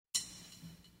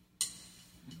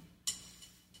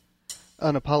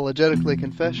Unapologetically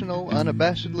confessional,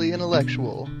 unabashedly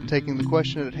intellectual, taking the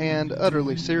question at hand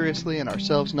utterly seriously and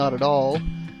ourselves not at all.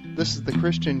 This is the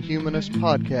Christian Humanist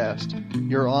Podcast,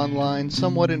 your online,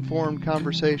 somewhat informed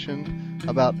conversation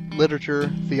about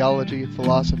literature, theology,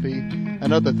 philosophy,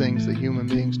 and other things that human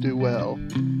beings do well.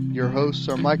 Your hosts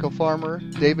are Michael Farmer,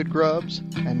 David Grubbs,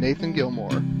 and Nathan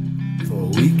Gilmour. For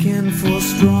weak and for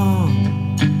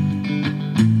strong,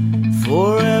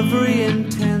 for every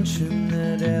intention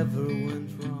that ever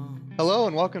went wrong. Hello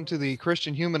and welcome to the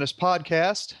Christian Humanist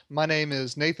Podcast. My name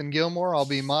is Nathan Gilmour. I'll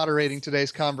be moderating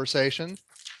today's conversation.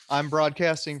 I'm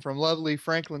broadcasting from lovely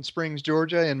Franklin Springs,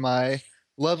 Georgia in my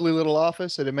lovely little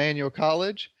office at Emmanuel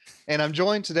College. And I'm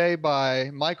joined today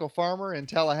by Michael Farmer in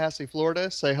Tallahassee,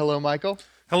 Florida. Say hello, Michael.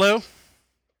 Hello.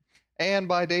 And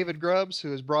by David Grubbs,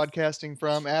 who is broadcasting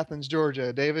from Athens,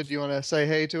 Georgia. David, do you want to say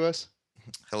hey to us?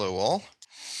 Hello, all.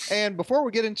 And before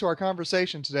we get into our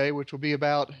conversation today, which will be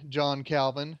about John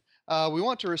Calvin, we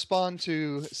want to respond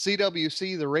to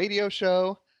CWC, the radio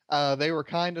show. They were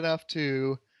kind enough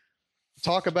to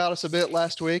talk about us a bit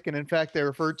last week, and in fact, they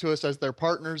referred to us as their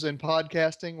partners in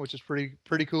podcasting, which is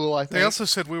pretty cool, I think. They also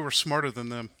said we were smarter than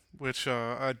them, which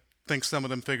I think some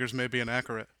of them figures may be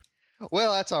inaccurate.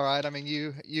 Well, that's all right. I mean,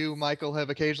 you, Michael,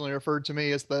 have occasionally referred to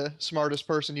me as the smartest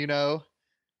person you know,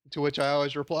 to which I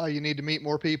always reply, you need to meet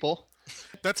more people.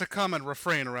 That's a common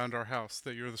refrain around our house,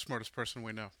 that you're the smartest person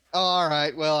we know. Oh, all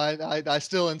right. Well, I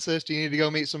still insist you need to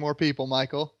go meet some more people,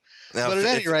 Michael. Now, but at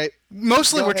any rate...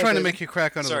 Mostly we're trying to make you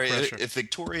crack under the pressure. If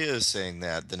Victoria is saying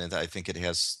that, then I think it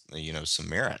has, some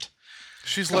merit.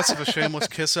 She's less of a shameless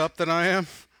kiss-up than I am.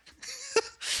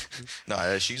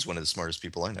 No, she's one of the smartest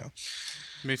people I know.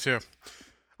 Me too.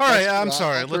 All right, I'm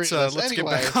sorry. Let's anyway, get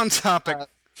back on topic.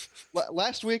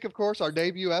 Last week, of course, our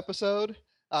debut episode,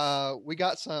 we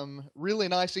got some really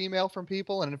nice email from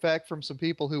people, and in fact, from some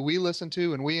people who we listen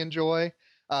to and we enjoy.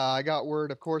 I got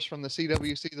word, of course, from the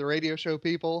CWC, the radio show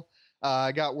people.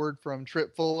 I got word from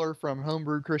Trip Fuller from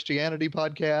Homebrewed Christianity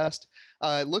podcast.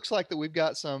 It looks like that we've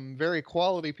got some very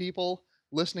quality people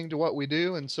listening to what we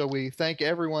do, and so we thank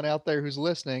everyone out there who's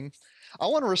listening. I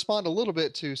want to respond a little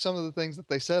bit to some of the things that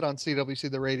they said on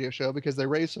CWC, the radio show, because they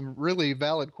raised some really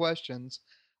valid questions.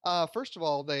 First of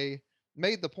all, they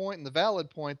made the point, and the valid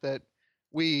point, that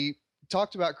we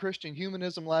talked about Christian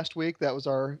humanism last week. That was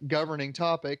our governing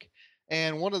topic.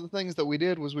 And one of the things that we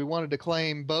did was we wanted to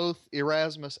claim both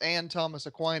Erasmus and Thomas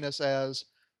Aquinas as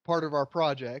part of our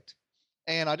project.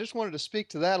 And I just wanted to speak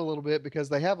to that a little bit because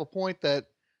they have a point that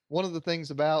one of the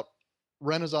things about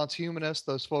Renaissance humanists,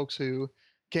 those folks who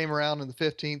came around in the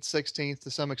 15th, 16th,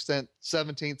 to some extent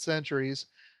 17th centuries,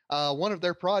 one of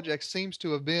their projects seems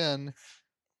to have been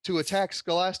to attack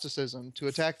scholasticism, to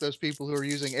attack those people who are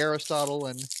using Aristotle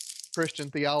and Christian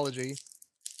theology.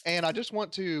 And I just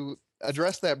want to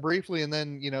address that briefly and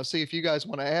then, see if you guys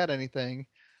want to add anything.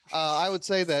 I would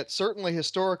say that certainly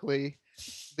historically,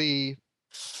 the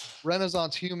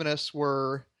Renaissance humanists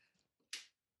were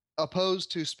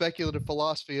opposed to speculative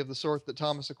philosophy of the sort that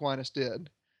Thomas Aquinas did.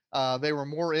 They were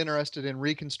more interested in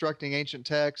reconstructing ancient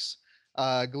texts,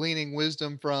 gleaning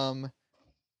wisdom from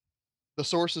the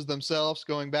sources themselves,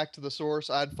 going back to the source,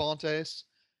 ad fontes,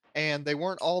 and they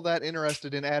weren't all that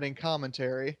interested in adding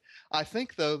commentary. I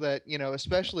think, though, that,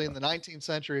 especially in the 19th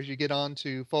century, as you get on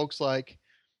to folks like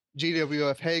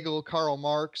G.W.F. Hegel, Karl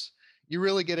Marx, you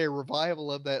really get a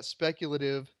revival of that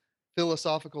speculative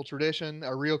philosophical tradition,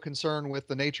 a real concern with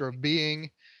the nature of being.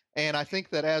 And I think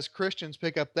that as Christians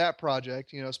pick up that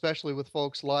project, especially with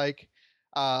folks like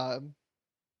the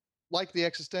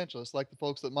existentialists, like the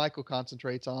folks that Michael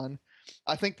concentrates on,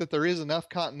 I think that there is enough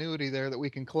continuity there that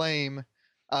we can claim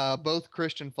both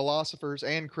Christian philosophers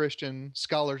and Christian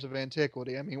scholars of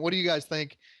antiquity. I mean, what do you guys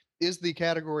think? Is the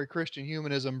category Christian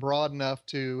humanism broad enough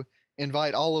to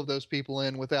invite all of those people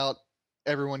in without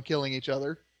everyone killing each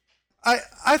other?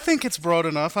 I think it's broad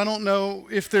enough. I don't know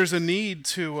if there's a need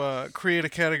to create a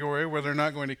category where they're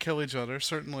not going to kill each other.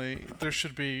 Certainly, there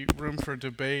should be room for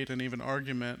debate and even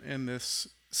argument in this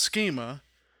schema.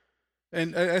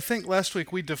 And I think last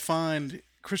week we defined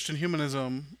Christian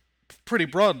humanism pretty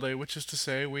broadly, which is to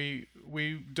say we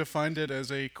defined it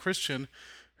as a Christian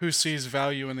who sees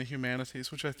value in the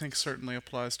humanities, which I think certainly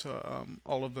applies to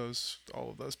all of those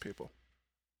people.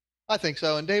 I think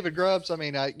so. And David Grubbs, I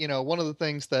mean, one of the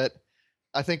things that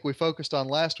I think we focused on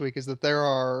last week is that there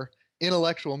are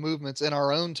intellectual movements in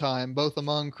our own time, both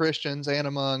among Christians and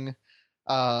among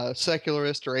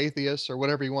secularists or atheists or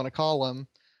whatever you want to call them,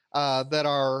 that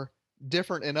are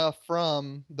different enough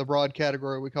from the broad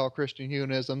category we call Christian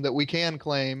humanism that we can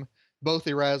claim both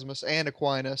Erasmus and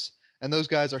Aquinas, and those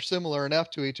guys are similar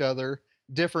enough to each other,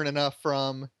 different enough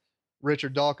from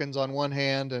Richard Dawkins on one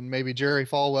hand and maybe Jerry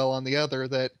Falwell on the other,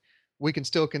 that we can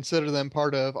still consider them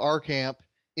part of our camp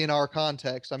in our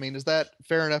context. I mean, is that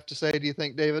fair enough to say, do you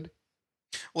think, David?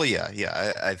 Well,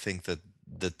 yeah. I think that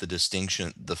the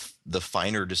distinction, the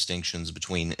finer distinctions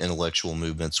between intellectual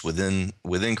movements within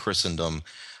Christendom,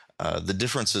 the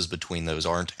differences between those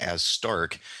aren't as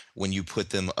stark when you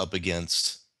put them up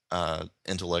against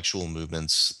intellectual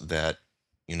movements that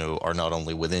are not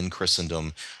only within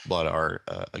Christendom but are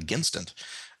against it.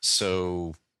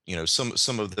 So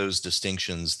some of those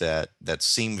distinctions that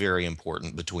seem very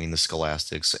important between the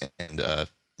scholastics and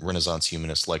Renaissance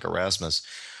humanists like Erasmus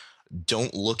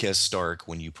don't look as stark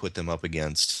when you put them up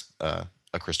against a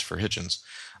Christopher Hitchens.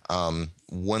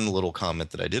 One little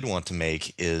comment that I did want to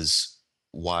make is,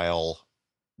 while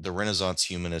the Renaissance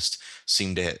humanists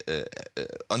seemed to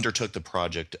undertook the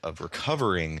project of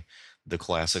recovering the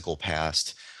classical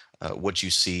past, what you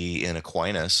see in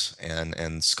Aquinas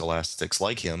and scholastics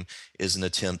like him is an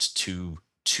attempt to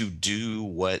do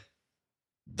what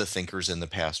the thinkers in the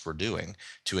past were doing,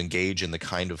 to engage in the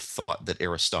kind of thought that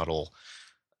Aristotle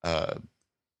uh,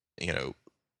 you know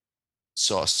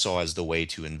saw as the way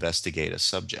to investigate a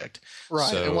subject.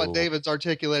 Right. And what So David's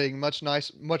articulating much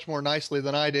more nicely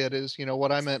than I did is,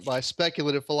 what I meant by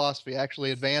speculative philosophy, actually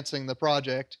advancing the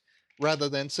project rather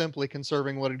than simply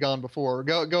conserving what had gone before.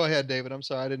 Go ahead, David. I'm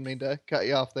sorry, I didn't mean to cut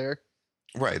you off there.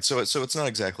 right, so it's not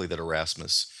exactly that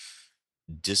Erasmus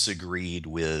disagreed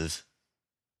with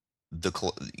the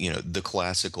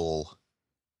classical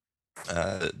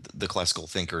the classical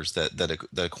thinkers that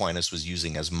Aquinas was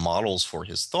using as models for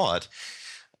his thought.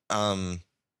 um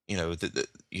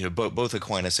both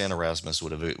Aquinas and Erasmus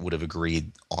would have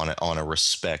agreed on a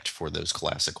respect for those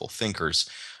classical thinkers.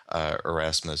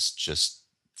 Erasmus just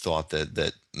thought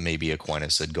that maybe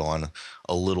Aquinas had gone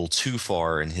a little too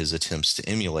far in his attempts to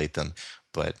emulate them.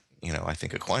 But I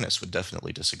think Aquinas would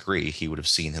definitely disagree. He would have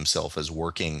seen himself as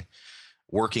working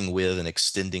with and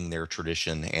extending their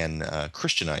tradition and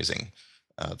Christianizing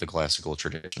the classical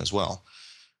tradition as well,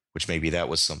 which maybe that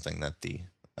was something that the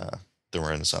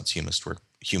Renaissance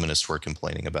humanists were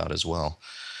complaining about as well.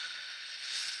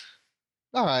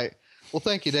 All right. Well,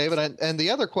 thank you, David. And the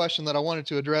other question that I wanted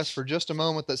to address for just a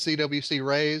moment that CWC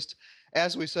raised,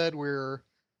 as we said, we're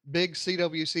big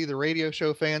CWC, the radio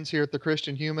show fans here at the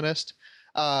Christian Humanist.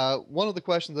 One of the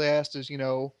questions they asked is,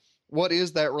 what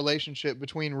is that relationship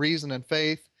between reason and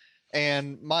faith?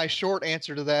 And my short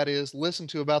answer to that is listen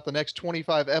to about the next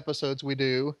 25 episodes we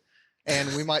do,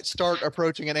 and we might start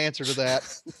approaching an answer to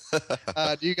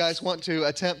that. Do you guys want to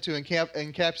attempt to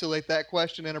encapsulate that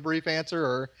question in a brief answer,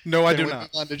 or No, I can do we not. move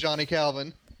on to Johnny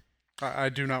Calvin? I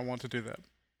do not want to do that.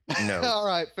 No. All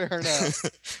right, fair enough.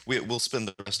 We'll spend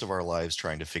the rest of our lives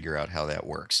trying to figure out how that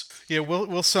works. Yeah,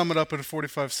 we'll sum it up in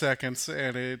 45 seconds,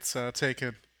 and it's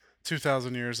taken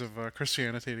 2,000 years of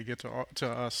Christianity to get to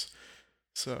us.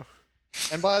 So,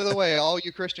 And by the way, all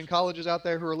you Christian colleges out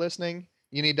there who are listening,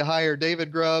 you need to hire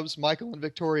David Grubbs, Michial and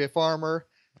Victoria Farmer.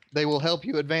 They will help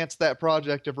you advance that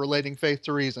project of relating faith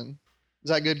to reason. Is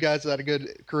that good, guys? Is that a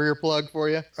good career plug for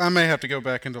you? I may have to go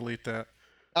back and delete that.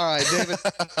 All right, David.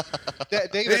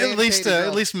 David, At least, Katie at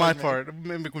Grubbs, least my wait a minute. part.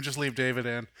 Maybe we'll just leave David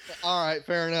in. All right,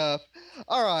 fair enough.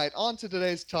 All right, on to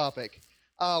today's topic.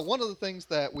 One of the things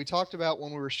that we talked about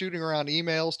when we were shooting around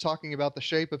emails talking about the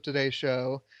shape of today's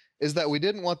show is that we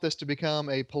didn't want this to become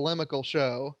a polemical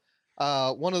show.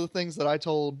 One of the things that I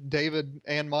told David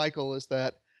and Michael is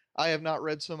that I have not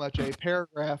read so much a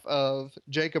paragraph of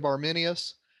Jacob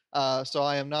Arminius, so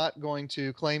I am not going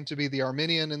to claim to be the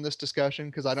Arminian in this discussion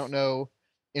because I don't know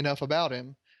enough about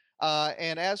him.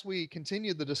 And as we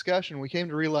continued the discussion, we came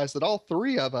to realize that all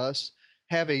three of us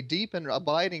have a deep and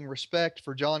abiding respect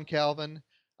for John Calvin,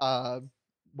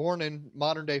 born in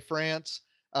modern day France,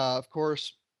 of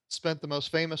course, spent the most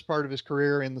famous part of his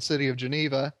career in the city of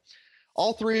Geneva.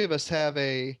 All three of us have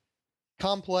a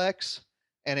complex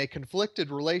and a conflicted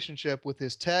relationship with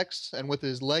his texts and with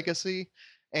his legacy.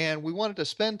 And we wanted to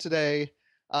spend today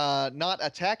not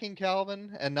attacking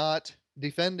Calvin and not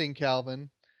defending Calvin,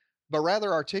 but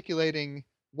rather articulating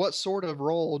what sort of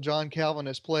role John Calvin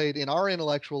has played in our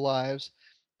intellectual lives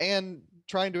and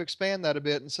trying to expand that a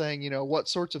bit and saying, what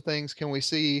sorts of things can we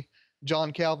see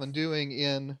John Calvin doing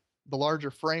in the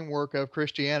larger framework of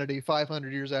Christianity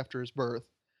 500 years after his birth.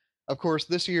 Of course,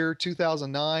 this year,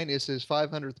 2009, is his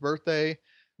 500th birthday.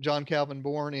 John Calvin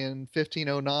born in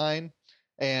 1509.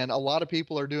 And a lot of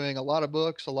people are doing a lot of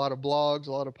books, a lot of blogs,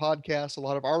 a lot of podcasts, a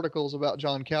lot of articles about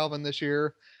John Calvin this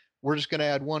year. We're just going to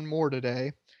add one more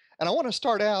today. And I want to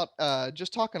start out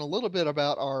just talking a little bit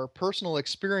about our personal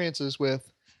experiences with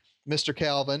Mr.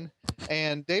 Calvin.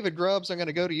 And David Grubbs, I'm going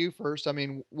to go to you first. I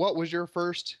mean, what was your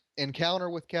first encounter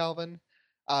with Calvin?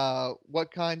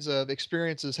 What kinds of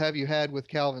experiences have you had with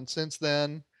Calvin since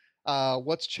then?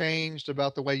 What's changed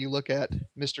about the way you look at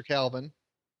Mr. Calvin?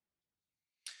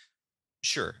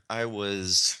 Sure. I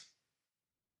was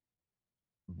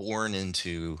born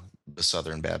into the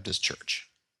Southern Baptist Church.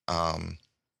 Um,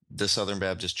 the Southern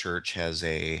Baptist Church has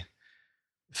a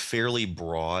fairly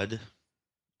broad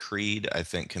creed, I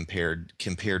think,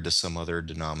 compared to some other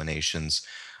denominations.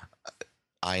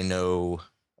 I know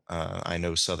I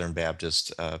know Southern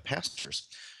Baptist pastors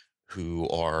who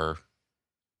are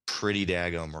pretty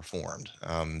daggum reformed.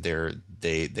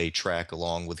 They track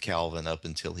along with Calvin up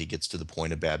until he gets to the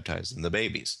point of baptizing the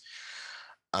babies.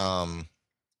 Um,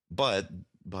 but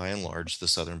by and large, the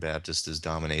Southern Baptist is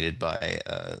dominated by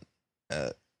uh,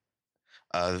 uh,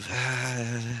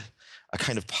 a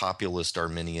kind of populist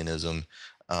Arminianism,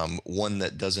 one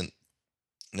that doesn't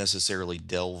necessarily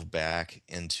delve back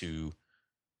into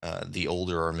the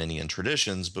older Arminian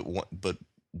traditions, but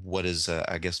what is,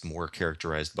 I guess, more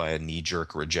characterized by a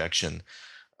knee-jerk rejection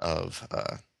of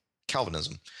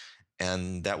Calvinism.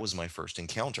 And that was my first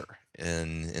encounter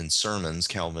in sermons.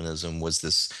 Calvinism was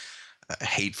this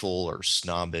hateful or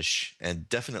snobbish and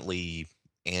definitely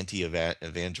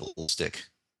anti-evangelistic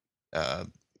uh,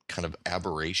 kind of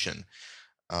aberration.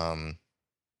 Um,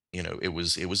 it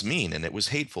was mean and it was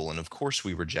hateful, and of course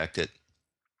we reject it.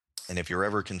 And if you're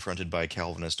ever confronted by a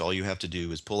Calvinist, all you have to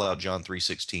do is pull out John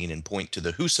 3:16 and point to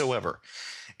the whosoever,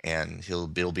 and he'll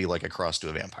be like a cross to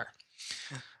a vampire.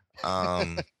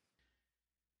 Um,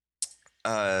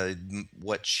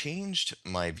 what changed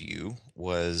my view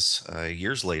was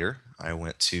years later. I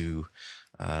went to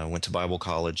Bible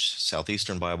college,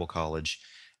 Southeastern Bible College,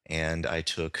 and I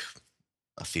took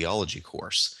a theology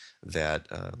course that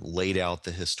laid out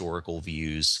the historical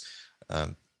views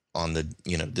um, on the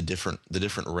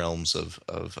different realms of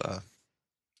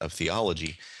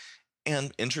theology.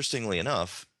 And interestingly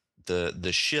enough,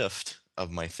 the shift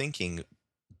of my thinking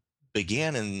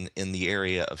began in the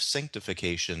area of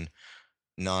sanctification,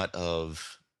 not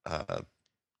of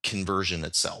conversion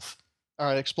itself. All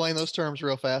right, explain those terms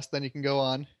real fast, then you can go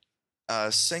on.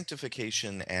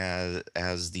 Sanctification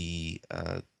as the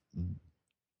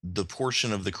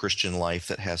portion of the Christian life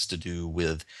that has to do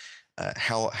with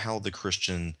how the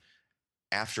Christian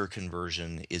after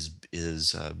conversion is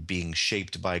being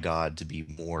shaped by God to be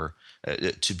more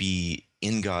to be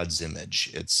in God's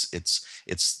image.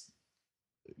 It's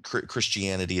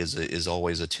Christianity is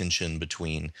always a tension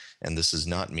between, and this is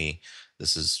not me.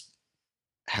 This is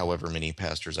however many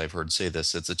pastors I've heard say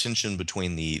this. It's a tension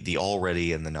between the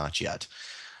already and the not yet.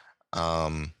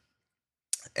 Um,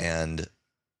 and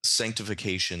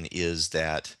sanctification is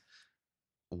that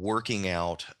working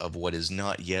out of what is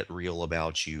not yet real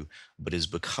about you, but is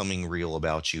becoming real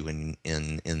about you in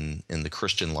the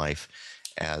Christian life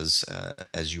as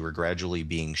you are gradually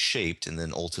being shaped, and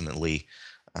then ultimately,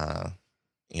 uh,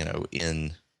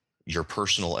 in your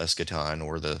personal eschaton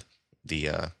or the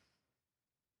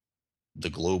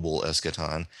global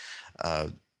eschaton, uh,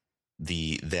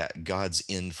 the that God's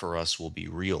end for us will be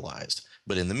realized.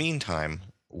 But in the meantime,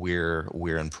 we're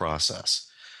in process.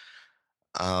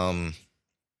 Um,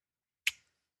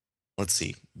 let's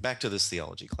see. Back to this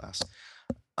theology class.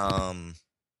 Um,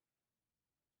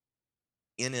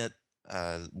 in it,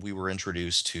 we were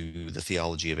introduced to the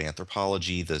theology of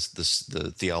anthropology,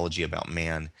 the theology about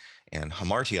man, and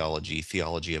hamartiology,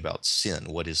 theology about sin.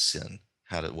 What is sin?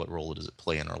 What role does it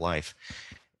play in our life?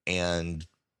 And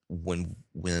when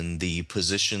the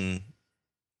position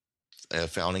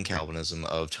found in Calvinism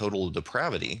of total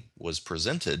depravity was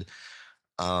presented,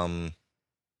 um,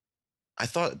 I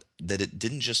thought that it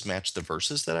didn't just match the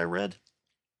verses that I read,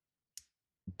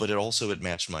 but it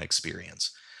matched my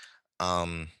experience.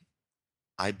 Um,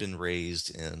 I'd been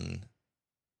raised in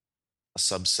a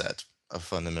subset of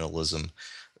fundamentalism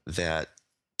that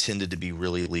tended to be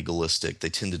really legalistic. They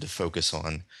tended to focus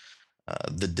on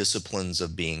the disciplines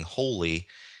of being holy,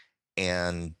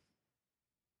 and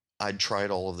I'd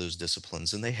tried all of those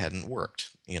disciplines and they hadn't worked.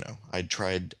 I'd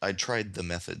tried the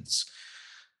methods.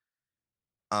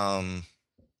 Um,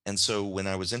 and so when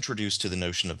I was introduced to the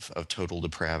notion of total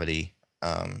depravity,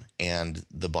 and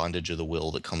the bondage of the will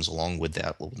that comes along with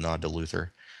that, little nod to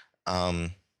Luther,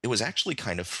 it was actually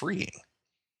kind of freeing,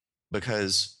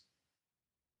 because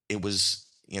it was,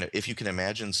 if you can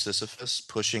imagine Sisyphus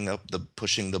pushing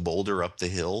the boulder up the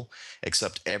hill,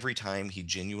 except every time he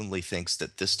genuinely thinks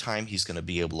that this time he's going to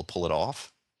be able to pull it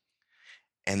off,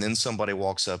 and then somebody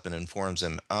walks up and informs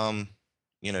him,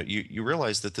 you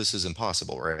realize that this is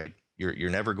impossible, right? You're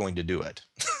never going to do it.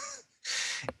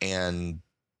 And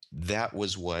that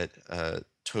was what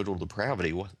total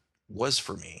depravity was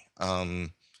for me.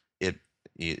 it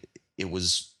it, it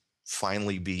was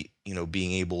finally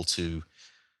being able to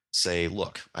say,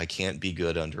 look, I can't be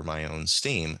good under my own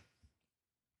steam.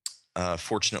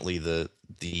 Fortunately,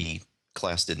 the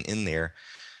class didn't end there,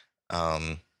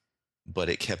 but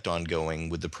it kept on going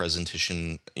with the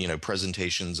presentations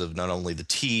of not only the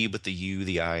T but the U,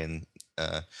 the I, and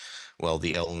the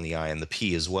L and the I and the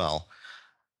P as well.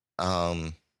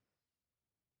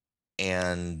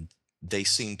 And they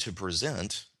seem to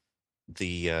present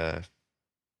the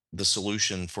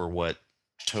solution for what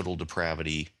total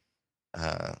depravity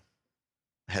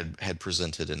had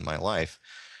presented in my life.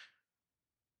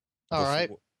 All right.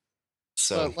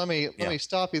 So But let me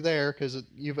stop you there, because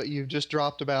you've just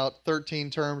dropped about 13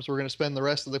 terms we're going to spend the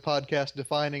rest of the podcast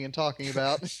defining and talking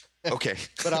about. Okay.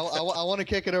 But I want to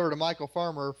kick it over to Michael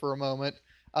Farmer for a moment.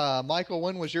 Michael,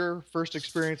 when was your first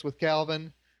experience with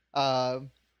Calvin?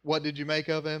 What did you make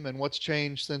of him, and what's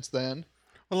changed since then?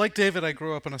 Well, like David, I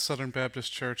grew up in a Southern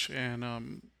Baptist church,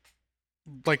 and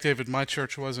like David, my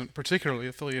church wasn't particularly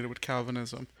affiliated with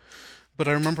Calvinism. But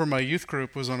I remember my youth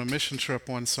group was on a mission trip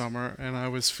one summer, and I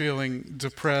was feeling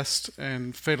depressed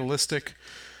and fatalistic,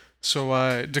 so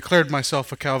I declared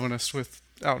myself a Calvinist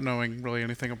without knowing really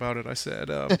anything about it. I said,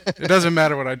 it doesn't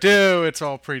matter what I do, it's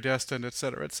all predestined,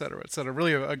 etc., etc., etc.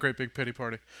 Really a great big pity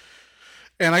party.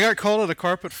 And I got called on the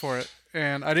carpet for it.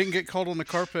 And I didn't get called on the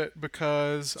carpet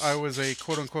because I was a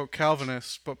quote-unquote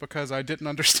Calvinist, but because I didn't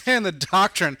understand the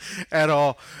doctrine at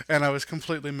all, and I was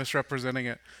completely misrepresenting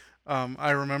it.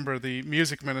 I remember the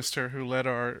music minister who led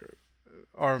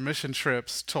our mission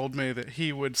trips told me that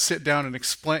he would sit down and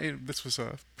explain. This was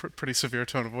a pretty severe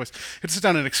tone of voice. He'd sit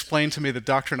down and explain to me the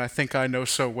doctrine I think I know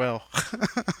so well.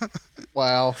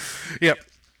 Wow. Yep.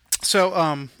 So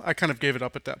I kind of gave it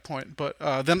up at that point, but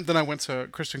then I went to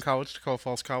Christian college, Tacoma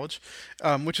Falls College,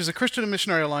 which is a Christian and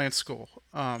Missionary Alliance school.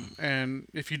 And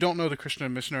if you don't know the Christian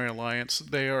and Missionary Alliance,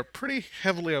 they are pretty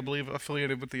heavily, I believe,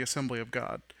 affiliated with the Assembly of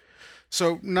God.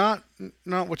 So not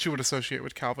what you would associate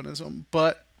with Calvinism,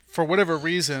 but for whatever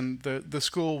reason, the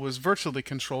school was virtually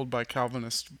controlled by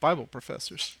Calvinist Bible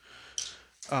professors.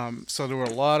 So there were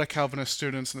a lot of Calvinist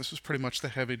students, and this was pretty much the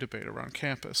heavy debate around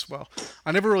campus. Well,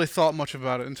 I never really thought much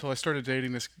about it until I started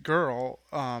dating this girl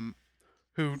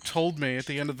who told me at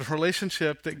the end of the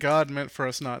relationship that God meant for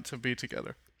us not to be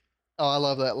together. Oh, I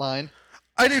love that line.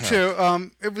 I do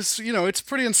too. It was, it's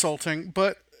pretty insulting,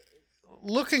 but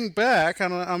looking back,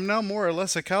 and I'm now more or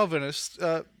less a Calvinist,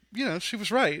 she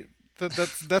was right.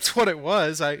 That's what it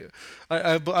was.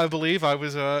 I believe I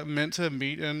was meant to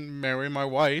meet and marry my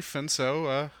wife, and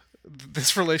so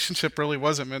this relationship really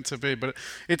wasn't meant to be. But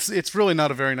it's really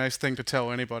not a very nice thing to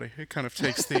tell anybody. It kind of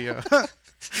takes the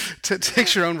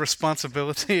takes your own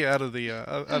responsibility out of the.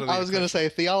 I was going to say,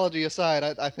 theology aside,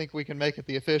 I think we can make it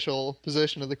the official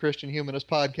position of the Christian Humanist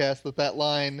podcast that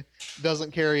line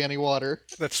doesn't carry any water.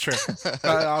 That's true.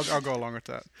 I'll go along with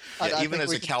that. Yeah, even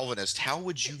as a Calvinist, how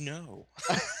would you know?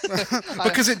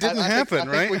 Because it didn't happen,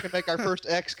 right? I think we can make our first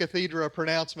ex cathedra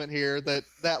pronouncement here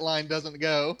that line doesn't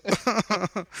go.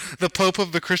 The Pope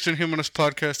of the Christian Humanist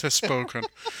podcast has spoken.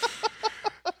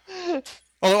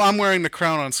 Although I'm wearing the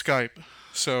crown on Skype.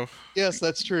 So yes,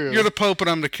 that's true. You're the Pope and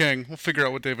I'm the King. We'll figure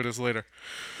out what David is later.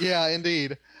 Yeah,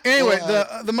 indeed. Anyway,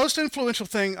 the most influential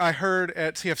thing I heard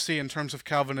at TFC in terms of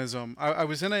Calvinism, I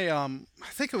was in I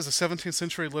think it was a 17th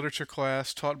century literature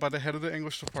class taught by the head of the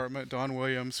English department, Don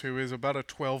Williams, who is about a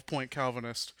 12-point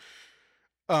Calvinist.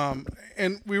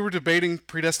 And we were debating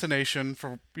predestination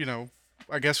for,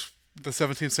 I guess the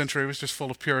 17th century was just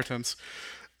full of Puritans.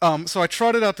 So I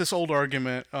trotted out this old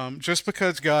argument. Just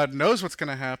because God knows what's going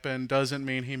to happen doesn't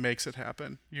mean he makes it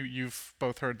happen. You've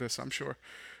both heard this, I'm sure.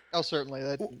 Oh, certainly.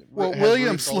 Well,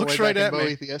 Williams looks right at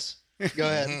me. Go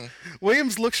ahead.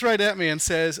 Williams looks right at me and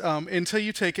says, until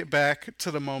you take it back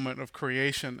to the moment of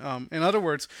creation. In other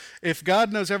words, if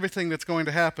God knows everything that's going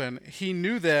to happen, he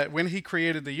knew that when he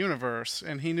created the universe,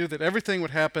 and he knew that everything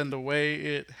would happen the way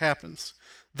it happens.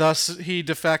 Thus, he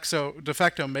de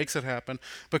facto makes it happen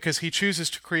because he chooses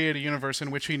to create a universe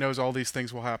in which he knows all these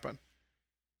things will happen.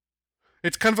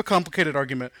 It's kind of a complicated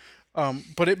argument,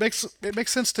 but it makes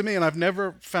sense to me, and I've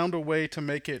never found a way to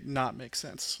make it not make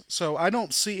sense. So I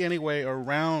don't see any way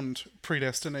around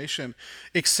predestination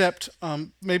except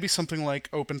maybe something like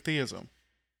open theism.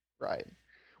 Right.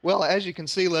 Well, as you can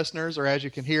see, listeners, or as you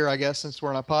can hear, I guess, since we're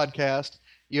on a podcast,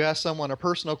 you ask someone a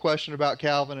personal question about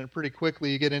Calvin, and pretty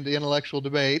quickly you get into intellectual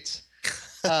debates.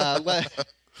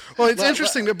 Well, it's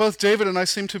interesting that both David and I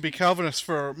seem to be Calvinists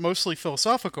for mostly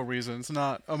philosophical reasons,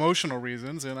 not emotional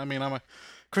reasons. And I mean, I'm a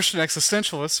Christian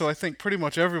existentialist, so I think pretty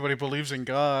much everybody believes in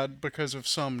God because of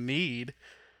some need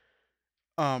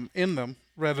in them,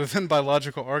 rather than by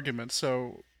logical arguments.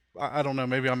 So I don't know.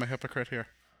 Maybe I'm a hypocrite here.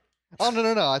 Oh, no,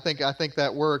 no, no. I think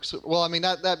that works. Well, I mean,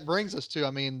 that brings us to,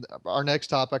 I mean, our next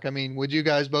topic. I mean, would you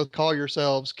guys both call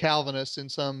yourselves Calvinists in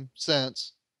some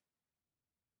sense?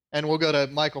 And we'll go to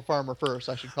Michael Farmer first.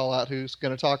 I should call out who's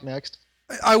going to talk next.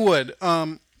 I would.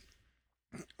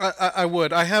 I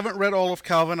would. I haven't read all of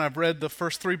Calvin. I've read the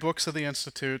first three books of the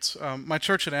Institutes. My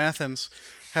church in Athens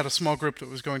had a small group that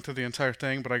was going through the entire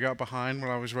thing, but I got behind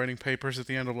when I was writing papers at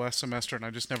the end of last semester, and I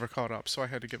just never caught up, so I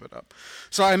had to give it up.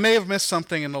 So I may have missed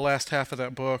something in the last half of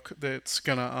that book that's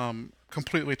gonna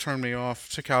completely turn me off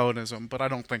to Calvinism, but I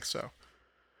don't think so.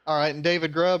 All right, and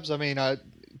David Grubbs, I mean,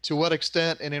 to what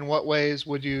extent and in what ways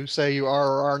would you say you are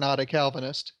or are not a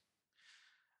Calvinist?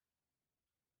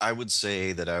 I would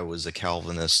say that I was a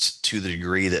Calvinist to the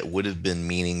degree that would have been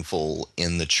meaningful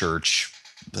in the church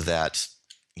that,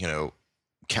 you know,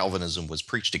 Calvinism was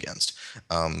preached against.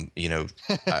 You know,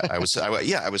 I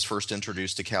was first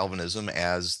introduced to Calvinism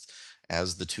as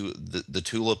the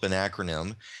tulip and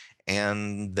acronym,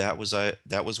 and that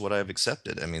was what I've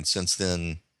accepted. I mean, since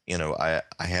then, you know,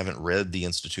 I haven't read the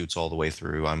Institutes all the way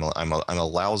through. I'm a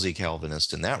lousy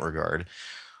Calvinist in that regard,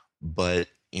 but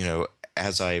you know,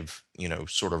 as I've you know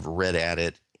sort of read at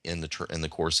it in the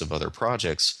course of other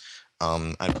projects,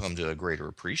 I've come to a greater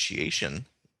appreciation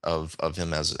of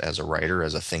him as a writer,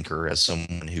 as a thinker, as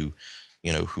someone who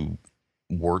who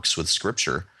works with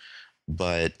Scripture.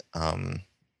 But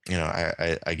you know,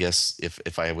 I guess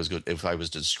if I was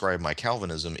to describe my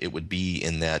Calvinism, it would be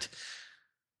in that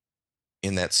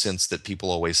sense that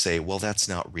people always say, well, that's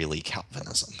not really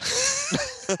Calvinism.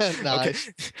 Okay.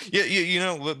 Nice. Yeah, you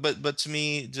know, but to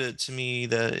me that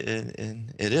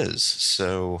it is.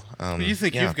 So You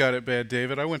think yeah. you've got it bad,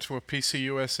 David? I went to a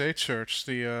PCUSA church.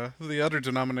 The other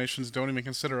denominations don't even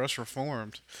consider us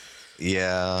reformed.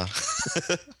 Yeah.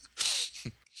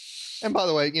 And by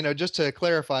the way, just to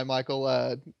clarify,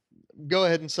 Michael, go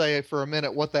ahead and say for a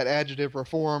minute what that adjective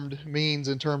reformed means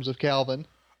in terms of Calvin.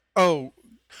 Oh,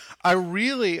 I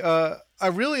really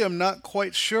am not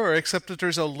quite sure, except that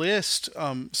there's a list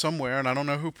somewhere, and I don't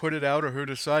know who put it out or who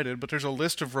decided, but there's a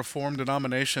list of Reformed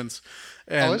denominations,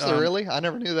 Oh, and is there really? I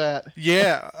never knew that.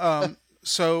 yeah,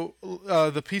 so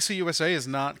the PCUSA is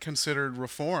not considered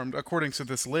Reformed according to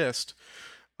this list.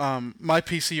 My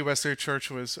PCUSA church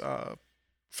was,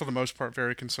 for the most part,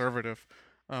 very conservative,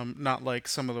 not like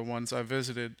some of the ones I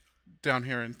visited down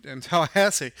here in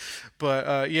Tallahassee.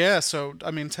 But yeah, so I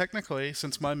mean, technically,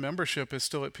 since my membership is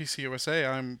still at PCUSA,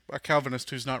 I'm a Calvinist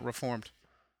who's not reformed.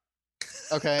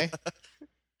 Okay.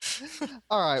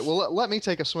 All right. Well, let me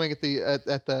take a swing at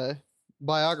the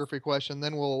biography question.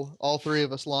 Then we'll all three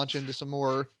of us launch into some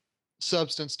more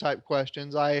substance type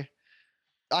questions. I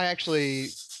actually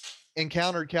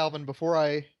encountered Calvin before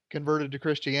I converted to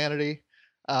Christianity.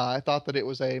 I thought that it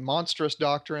was a monstrous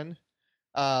doctrine.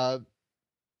 Uh,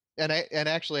 and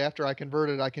actually after I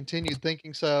converted, I continued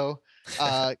thinking so.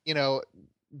 You know,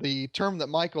 the term that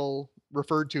Michael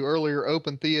referred to earlier,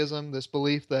 open theism, this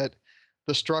belief that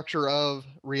the structure of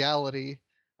reality,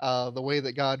 the way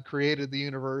that God created the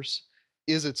universe,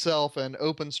 is itself an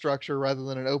open structure rather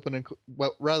than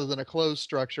rather than a closed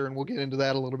structure, and we'll get into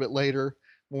that a little bit later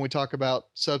when we talk about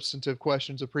substantive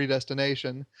questions of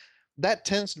predestination. That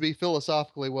tends to be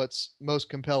philosophically what's most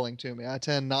compelling to me. I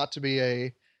tend not to be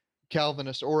a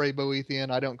Calvinist or a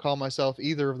Boethian. I don't call myself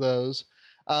either of those.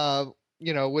 Uh,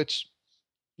 which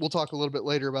we'll talk a little bit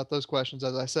later about those questions,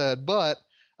 as I said. But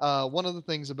one of the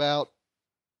things about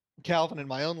Calvin in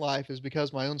my own life is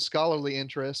because my own scholarly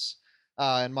interests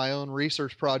and my own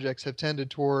research projects have tended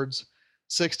towards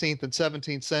 16th and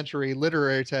 17th century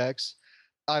literary texts.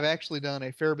 I've actually done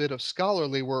a fair bit of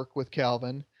scholarly work with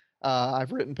Calvin.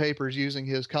 I've written papers using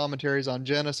his commentaries on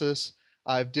Genesis.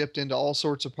 I've dipped into all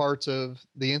sorts of parts of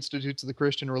the Institutes of the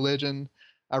Christian Religion.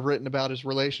 I've written about his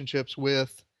relationships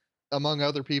with, among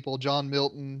other people, John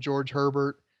Milton, George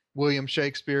Herbert, William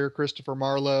Shakespeare, Christopher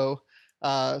Marlowe.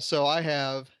 So I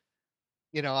have,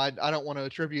 I don't want to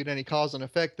attribute any cause and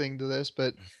effect thing to this,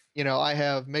 but, I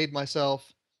have made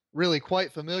myself really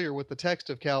quite familiar with the text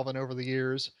of Calvin over the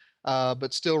years,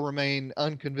 but still remain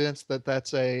unconvinced that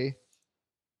that's a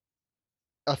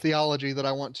theology that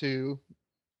I want to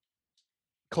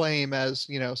claim as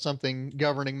something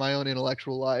governing my own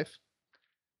intellectual life.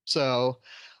 So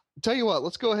tell you what,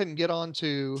 let's go ahead and get on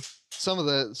to some of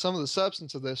the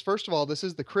substance of this. First of all, this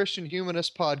is the Christian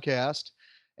Humanist podcast,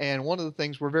 and one of the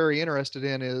things we're very interested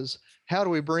in is how do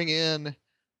we bring in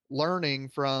learning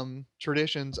from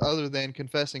traditions other than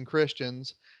confessing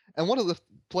Christians. And one of the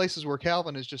places where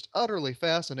Calvin is just utterly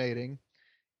fascinating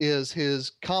is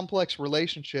his complex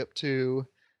relationship to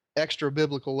extra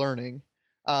biblical learning.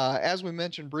 As we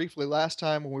mentioned briefly last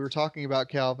time when we were talking about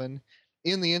Calvin,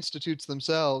 in the Institutes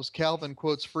themselves, Calvin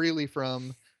quotes freely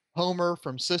from Homer,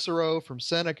 from Cicero, from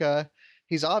Seneca.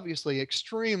 He's obviously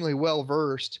extremely well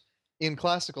versed in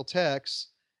classical texts,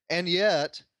 and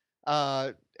yet,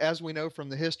 as we know from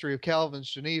the history of Calvin's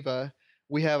Geneva,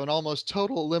 we have an almost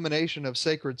total elimination of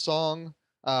sacred song.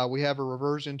 We have a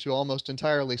reversion to almost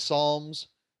entirely psalms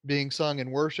being sung in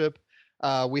worship.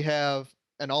 We have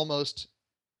an almost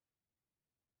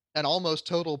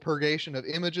total purgation of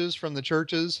images from the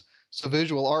churches. So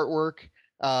visual artwork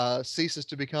ceases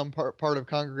to become part of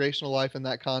congregational life in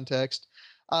that context.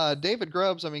 David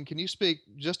Grubbs, I mean, can you speak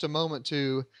just a moment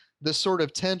to this sort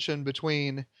of tension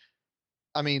between,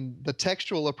 I mean, the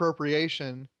textual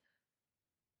appropriation,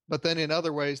 but then in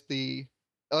other ways, the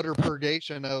utter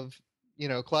purgation of,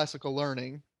 classical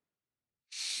learning?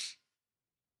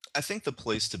 I think the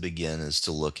place to begin is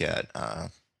to look at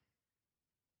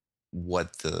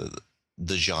what the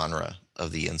genre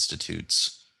of the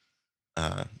institutes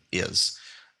is.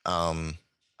 Um,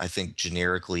 I think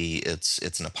generically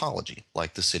it's an apology,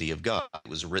 like the City of God. It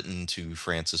was written to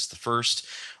Francis I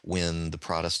when the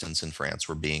Protestants in France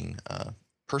were being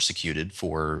persecuted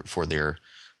for their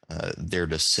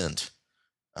dissent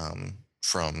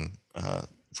from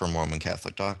Roman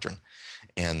Catholic doctrine,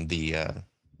 and the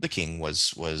king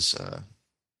was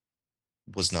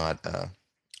not a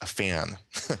fan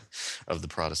of the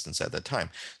Protestants at that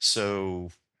time. So,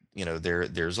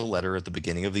 there's a letter at the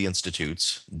beginning of the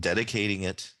Institutes dedicating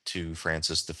it to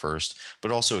Francis I,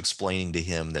 but also explaining to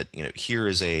him that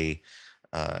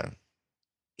uh,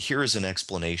 here is an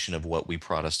explanation of what we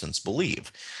Protestants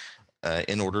believe,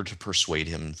 in order to persuade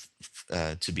him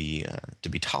to be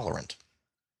tolerant.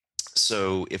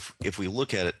 So if we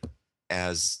look at it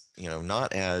as,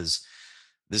 not as,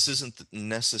 this isn't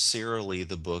necessarily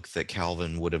the book that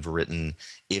Calvin would have written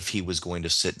if he was going to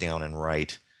sit down and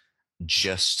write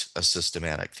just a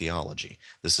systematic theology.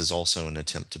 This is also an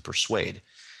attempt to persuade.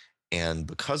 And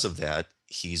because of that,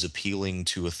 he's appealing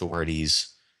to authorities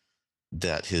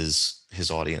that his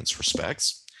audience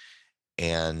respects.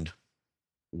 And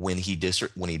when he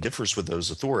differs with those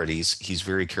authorities, he's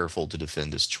very careful to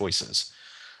defend his choices.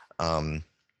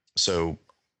 So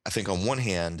I think on one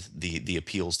hand, the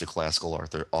appeals to classical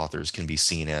authors can be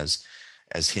seen as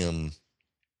him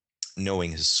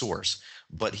knowing his source,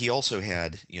 but he also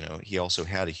had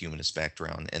a humanist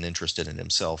background and interested in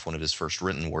himself. One of his first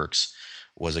written works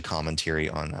was a commentary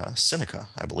on Seneca,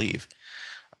 I believe.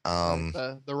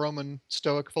 Right, the Roman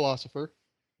Stoic philosopher.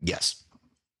 Yes.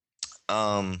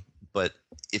 But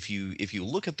if you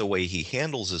look at the way he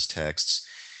handles his texts,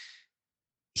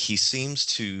 he seems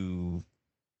to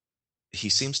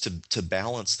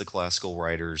balance the classical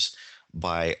writers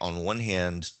by, on one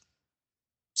hand,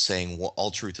 saying, well,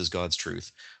 all truth is God's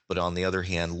truth, but on the other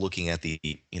hand, looking at the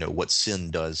what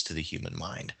sin does to the human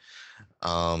mind.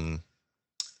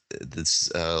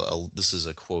 This is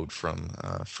a quote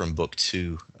from book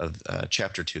 2 of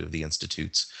chapter 2 of the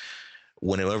Institutes.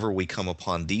 Whenever we come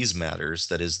upon these matters,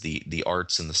 that is the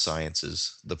arts and the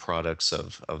sciences, the products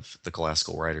of the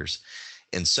classical writers,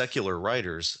 in secular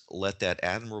writers, let that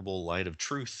admirable light of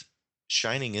truth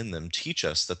shining in them teach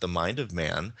us that the mind of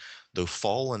man, though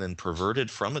fallen and perverted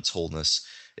from its wholeness,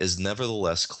 is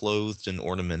nevertheless clothed and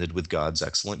ornamented with God's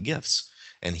excellent gifts.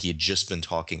 And he had just been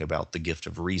talking about the gift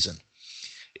of reason.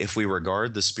 If we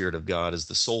regard the Spirit of God as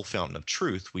the sole fountain of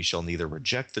truth, we shall neither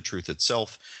reject the truth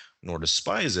itself nor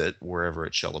despise it wherever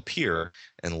it shall appear,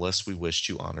 unless we wish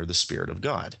to honor the Spirit of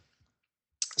God.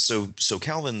 So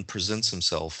Calvin presents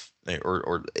himself,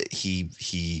 or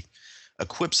he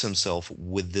equips himself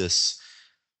with this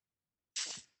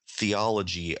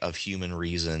theology of human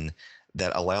reason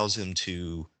that allows him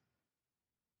to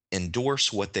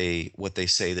endorse what they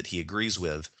say that he agrees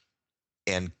with,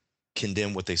 and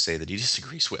condemn what they say that he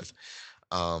disagrees with.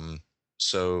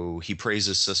 So he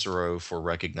praises Cicero for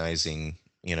recognizing,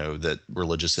 that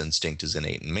religious instinct is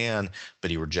innate in man,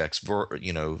 but he rejects,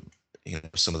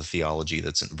 some of the theology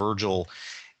that's in Virgil.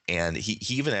 And he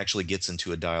even actually gets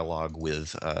into a dialogue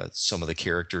with some of the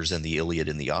characters in the Iliad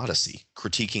and the Odyssey,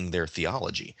 critiquing their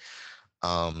theology.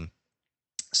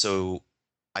 So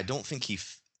I don't think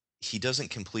he doesn't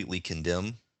completely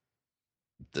condemn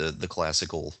the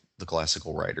classical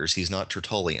writers. He's not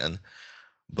Tertullian,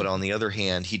 but on the other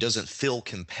hand, he doesn't feel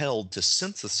compelled to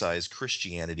synthesize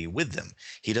Christianity with them.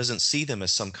 He doesn't see them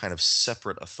as some kind of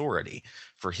separate authority.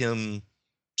 For him,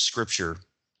 Scripture,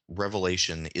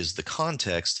 revelation, is the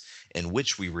context in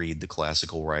which we read the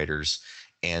classical writers,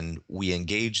 and we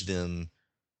engage them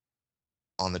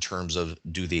on the terms of,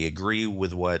 do they agree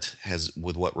with what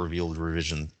revealed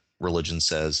religion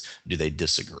says, do they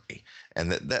disagree?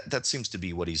 And that seems to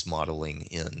be what he's modeling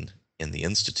in the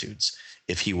institutes.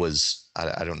 If he was,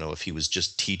 I don't know if he was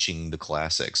just teaching the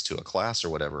classics to a class or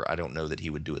whatever, I don't know that he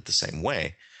would do it the same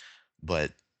way.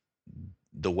 But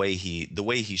the way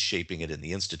he's shaping it in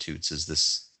the institutes is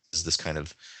this kind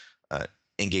of uh,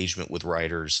 engagement with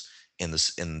writers and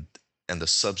this and the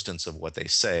substance of what they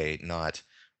say, not,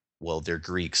 well, they're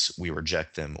Greeks, we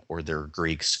reject them, or they're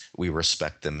Greeks, we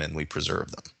respect them and we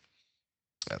preserve them.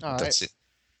 All right. That's it.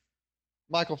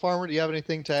 Michael Farmer, do you have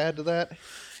anything to add to that?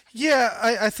 Yeah,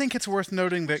 I think it's worth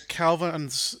noting that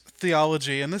Calvin's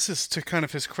theology, and this is to kind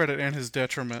of his credit and his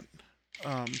detriment,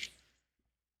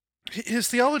 his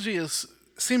theology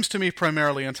seems to me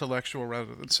primarily intellectual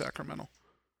rather than sacramental.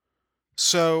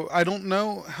 So I don't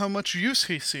know how much use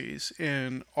he sees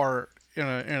in art in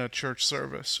a church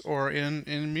service or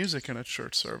in music in a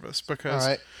church service, All because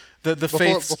right. the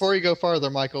faith. Before you go farther,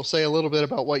 Michael, say a little bit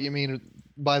about what you mean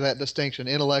by that distinction,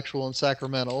 intellectual and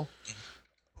sacramental.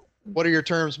 What do your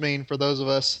terms mean for those of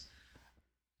us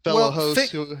fellow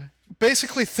hosts who...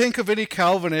 Basically, think of any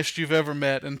Calvinist you've ever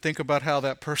met and think about how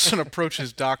that person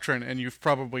approaches doctrine, and you've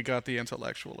probably got the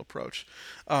intellectual approach.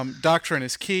 Doctrine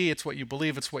is key. It's what you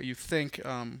believe. It's what you think.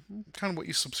 Kind of what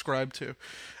you subscribe to.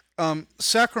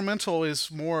 Sacramental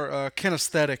is more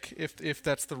kinesthetic, if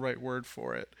that's the right word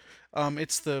for it.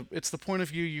 It's the point of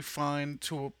view you find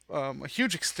to a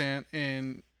huge extent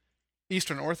in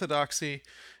Eastern Orthodoxy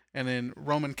and in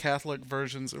Roman Catholic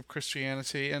versions of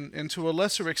Christianity, and to a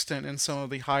lesser extent in some of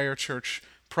the higher church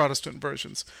Protestant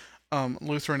versions,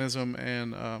 Lutheranism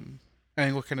and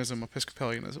Anglicanism,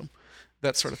 Episcopalianism,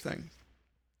 that sort of thing.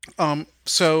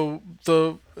 So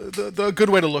the good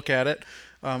way to look at it,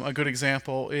 a good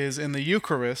example is in the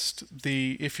Eucharist.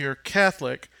 If you're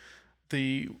Catholic,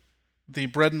 the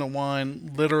bread and the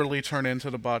wine literally turn into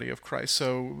the body of Christ.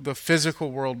 So the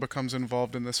physical world becomes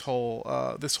involved in this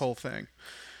whole thing.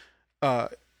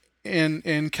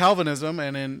 In Calvinism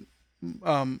and in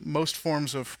most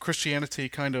forms of Christianity,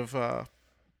 kind of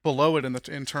below it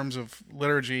in terms of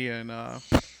liturgy and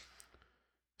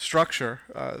structure,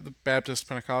 the Baptist,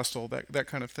 Pentecostal, that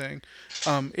kind of thing,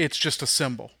 it's just a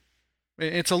symbol.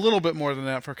 It's a little bit more than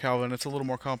that for Calvin. It's a little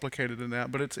more complicated than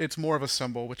that, but it's more of a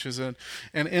symbol, which is an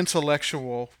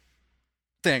intellectual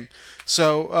thing.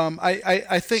 So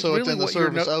I think so really it's in the what you're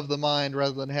service of the mind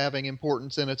rather than having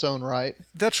importance in its own right.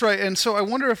 That's right. And so I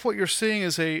wonder if what you're seeing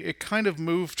is a kind of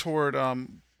move toward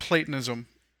Platonism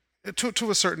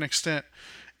to a certain extent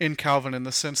in Calvin, in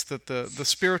the sense that the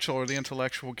spiritual or the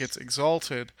intellectual gets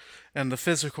exalted and the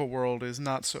physical world is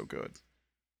not so good.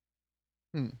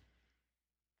 And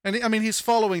I mean, he's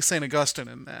following St. Augustine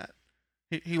in that.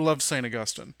 He loves St.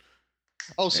 Augustine.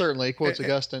 Oh, certainly. He quotes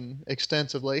Augustine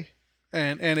extensively.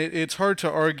 And it's hard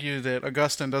to argue that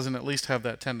Augustine doesn't at least have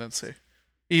that tendency,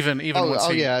 even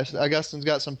yeah, Augustine's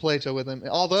got some Plato with him.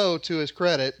 Although, to his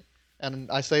credit,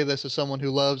 and I say this as someone who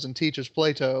loves and teaches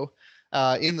Plato,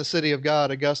 in the City of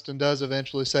God, Augustine does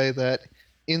eventually say that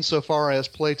insofar as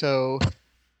Plato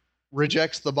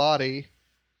rejects the body,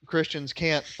 Christians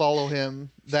can't follow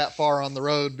him that far on the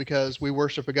road because we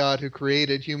worship a God who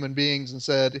created human beings and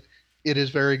said it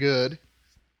is very good.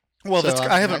 Well,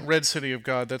 I haven't read City of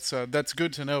God. That's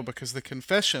good to know, because the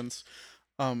Confessions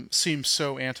seem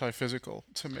so anti-physical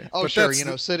to me. Oh, but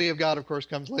sure. City of God, of course,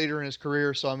 comes later in his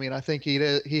career. So, I mean, I think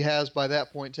he has by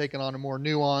that point taken on a more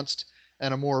nuanced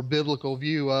and a more biblical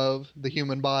view of the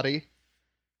human body.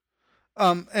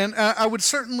 And I would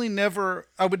certainly never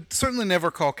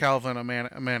call Calvin a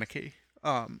Manichae.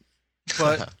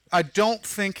 But I don't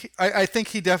think I think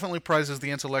he definitely prizes the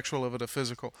intellectual over the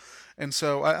physical, and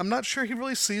so I'm not sure he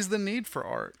really sees the need for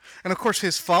art. And of course,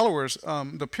 his followers,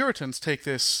 the Puritans, take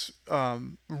this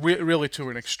really to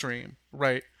an extreme,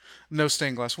 right? No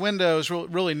stained glass windows,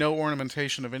 really no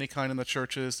ornamentation of any kind in the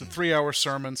churches. The 3-hour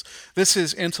sermons. This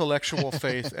is intellectual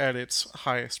faith at its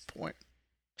highest point.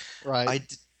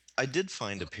 Right. I did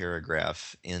find a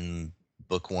paragraph in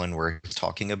book 1 where he's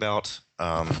talking about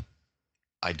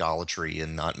idolatry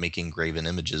and not making graven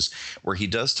images, where he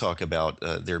does talk about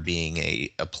there being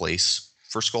a place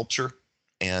for sculpture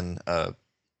and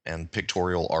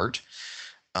pictorial art,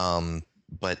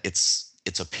 but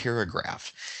it's a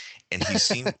paragraph, and he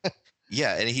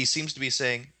seems to be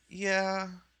saying, yeah,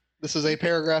 this is a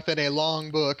paragraph in a long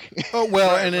book. Oh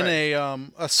well, right, and in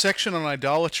a section on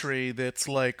idolatry that's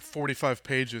like 45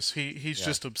 pages. He's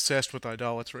just obsessed with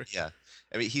idolatry. Yeah.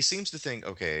 I mean, he seems to think,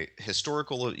 okay,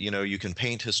 historical, you can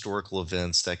paint historical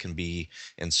events that can be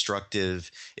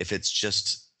instructive if it's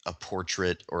just a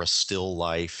portrait or a still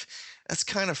life, that's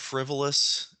kind of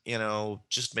frivolous.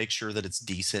 Just make sure that it's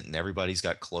decent and everybody's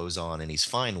got clothes on and he's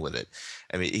fine with it.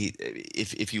 I mean,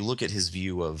 if you look at his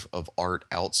view of art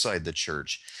outside the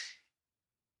church,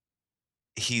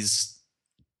 he's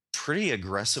pretty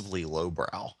aggressively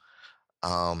lowbrow.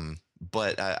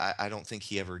 But I don't think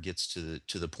he ever gets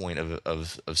to the point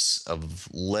of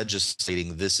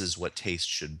legislating this is what taste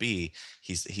should be.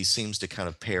 He seems to kind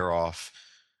of pair off,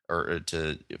 or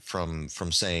to from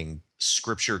saying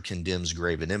scripture condemns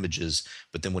graven images,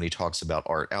 but then when he talks about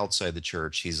art outside the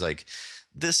church, he's like,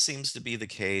 this seems to be the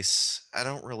case. I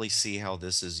don't really see how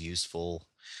this is useful,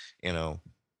 you know.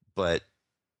 But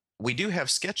we do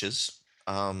have sketches,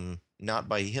 not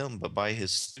by him, but by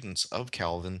his students of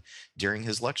Calvin during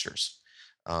his lectures.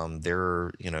 There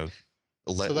are,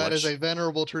 So that is a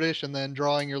venerable tradition then,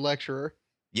 drawing your lecturer.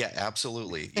 yeah,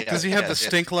 absolutely. Yeah, Does he have yeah, the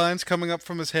stink lines coming up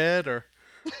from his head, or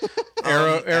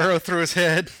Um, arrow through his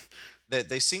head?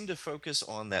 they seem to focus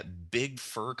on that big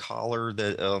fur collar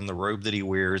that on the robe that he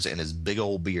wears and his big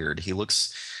old beard. He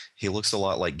looks a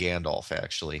lot like Gandalf,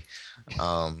 actually.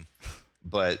 Um,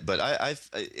 but at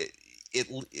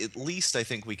least I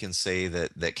think we can say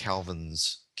that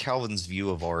Calvin's view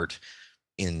of art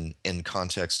in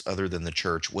context other than the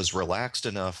church was relaxed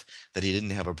enough that he didn't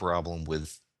have a problem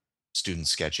with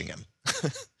students sketching him.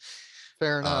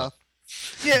 Fair enough.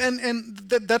 Yeah, and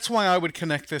that's why I would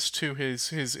connect this to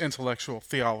his intellectual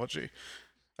theology.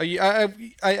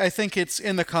 I think it's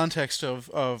in the context of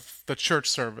the church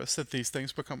service that these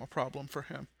things become a problem for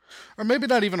him, or maybe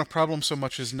not even a problem so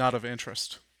much as not of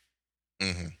interest.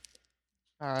 Hmm.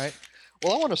 All right.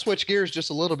 Well, I want to switch gears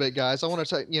just a little bit, guys. I want to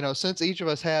say, since each of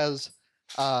us has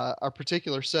a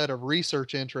particular set of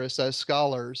research interests as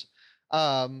scholars,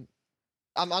 um,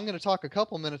 I'm going to talk a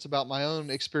couple minutes about my own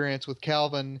experience with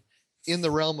Calvin in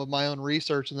the realm of my own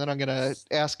research, and then I'm going to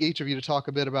ask each of you to talk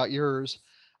a bit about yours.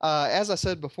 As I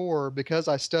said before, because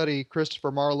I study Christopher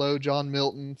Marlowe, John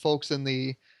Milton, folks in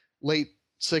the late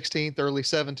 16th, early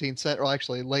 17th century, or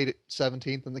actually late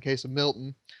 17th in the case of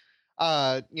Milton,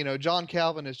 John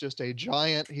Calvin is just a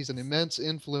giant. He's an immense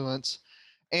influence.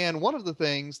 And one of the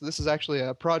things, this is actually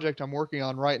a project I'm working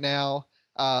on right now,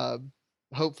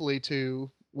 hopefully to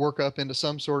work up into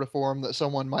some sort of form that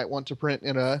someone might want to print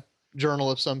in a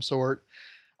journal of some sort.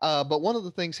 But one of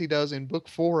the things he does in book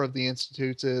 4 of the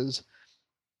Institutes is,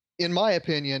 in my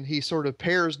opinion, he sort of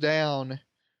pares down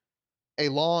a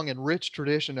long and rich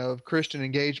tradition of Christian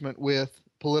engagement with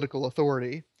political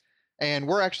authority. And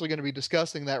we're actually going to be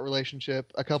discussing that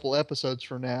relationship a couple episodes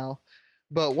from now.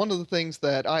 But one of the things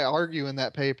that I argue in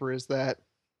that paper is that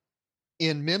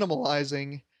in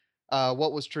minimalizing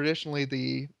what was traditionally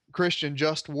the Christian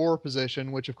just war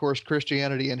position, which of course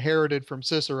Christianity inherited from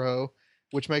Cicero,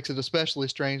 which makes it especially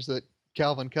strange that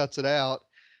Calvin cuts it out,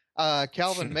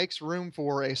 Calvin makes room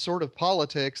for a sort of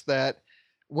politics that,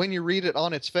 when you read it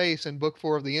on its face in Book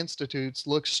 4 of the Institutes,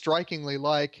 looks strikingly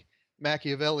like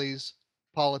Machiavelli's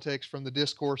politics from the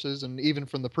discourses and even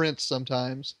from the Prince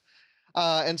sometimes.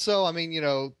 And so, I mean,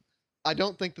 I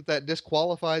don't think that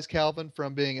disqualifies Calvin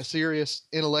from being a serious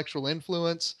intellectual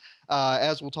influence.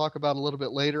 As we'll talk about a little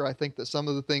bit later, I think that some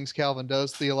of the things Calvin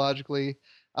does theologically,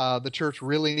 the church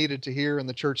really needed to hear and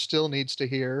the church still needs to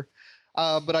hear.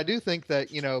 But I do think that,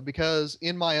 because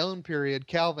in my own period,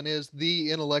 Calvin is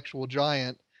the intellectual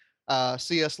giant.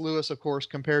 C.S. Lewis, of course,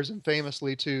 compares him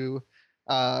famously to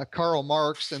Karl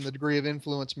Marx and the degree of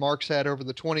influence Marx had over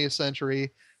the 20th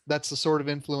century. That's the sort of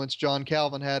influence John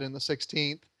Calvin had in the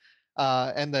 16th.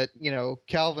 And that,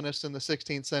 Calvinists in the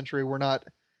 16th century were not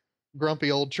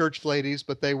grumpy old church ladies,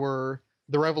 but they were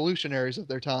the revolutionaries of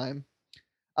their time.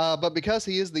 But because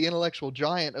he is the intellectual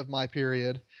giant of my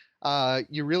period,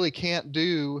 you really can't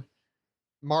do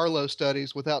Marlowe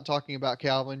studies without talking about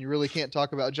Calvin. You really can't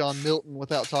talk about John Milton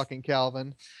without talking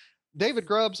Calvin. David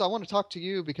Grubbs, I want to talk to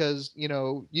you because,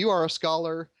 you are a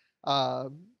scholar,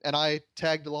 and I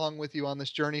tagged along with you on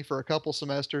this journey for a couple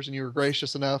semesters, and you were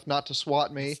gracious enough not to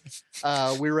swat me.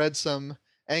 We read some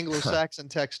Anglo-Saxon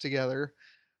texts together.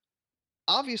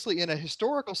 Obviously, in a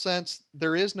historical sense,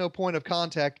 there is no point of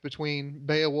contact between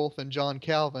Beowulf and John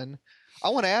Calvin. I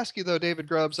want to ask you, though, David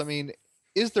Grubbs, I mean,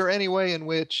 is there any way in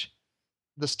which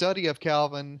the study of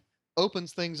Calvin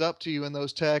opens things up to you in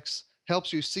those texts,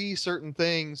 helps you see certain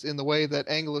things in the way that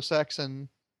Anglo-Saxon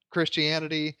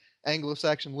Christianity,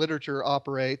 Anglo-Saxon literature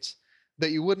operates,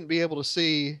 that you wouldn't be able to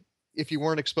see if you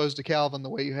weren't exposed to Calvin the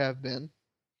way you have been?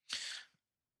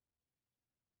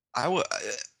 I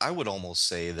would almost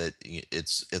say that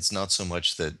it's not so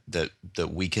much that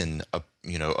we can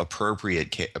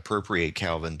appropriate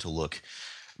Calvin to look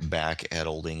back at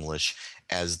Old English,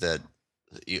 as that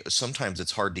sometimes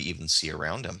it's hard to even see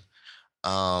around him.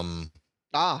 Um,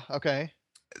 Ah, okay.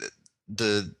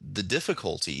 the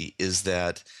difficulty is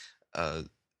that uh,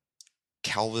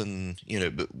 Calvin,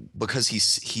 because he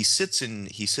sits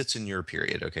in your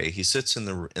period, okay, he sits in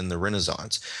the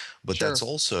Renaissance, but that's Sure.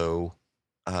 also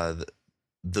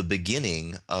the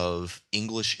beginning of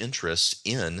English interest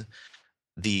in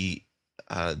the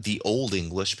the Old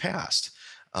English past.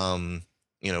 Um,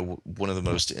 one of the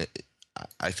most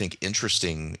I think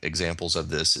interesting examples of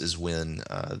this is when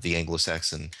the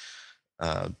Anglo-Saxon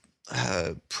uh,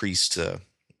 priest,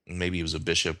 maybe he was a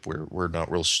bishop. We're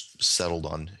not real settled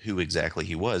on who exactly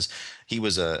he was. He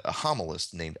was a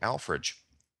homilist named Alfred,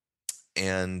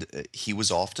 and he was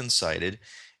often cited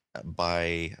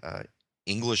by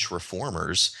English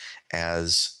reformers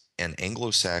as an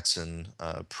Anglo-Saxon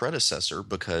predecessor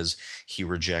because he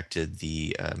rejected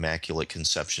the Immaculate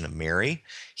Conception of Mary.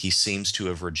 He seems to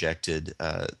have rejected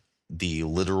the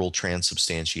literal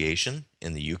transubstantiation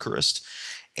in the Eucharist,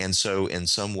 and so in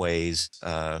some ways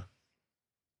uh,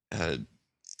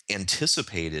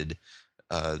 anticipated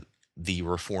uh, the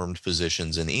Reformed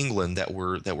positions in England that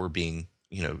were being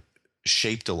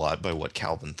shaped a lot by what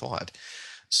Calvin thought.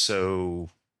 So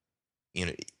you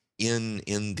know in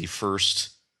the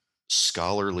first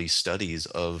scholarly studies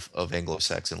of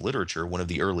Anglo-Saxon literature, one of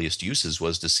the earliest uses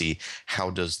was to see how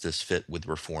does this fit with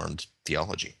Reformed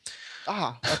theology.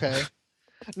 Ah, okay.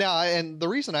 Now, and the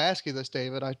reason I ask you this,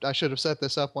 David, I should have set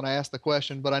this up when I asked the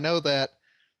question, but I know that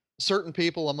certain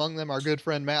people, among them our good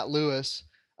friend Matt Lewis,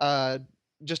 uh,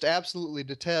 just absolutely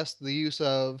detest the use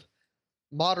of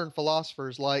modern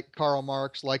philosophers like Karl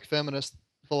Marx, like feminist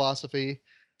philosophy.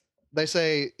 They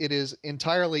say it is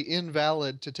entirely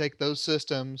invalid to take those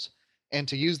systems and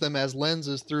to use them as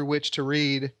lenses through which to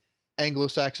read Anglo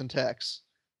Saxon texts.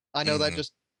 I know that Hmm.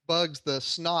 just bugs the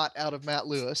snot out of Matt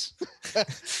Lewis.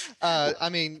 I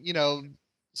mean,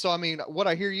 so I mean, what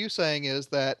I hear you saying is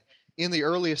that in the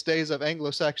earliest days of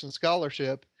Anglo Saxon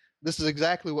scholarship, this is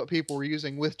exactly what people were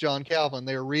using with John Calvin.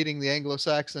 They were reading the Anglo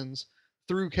Saxons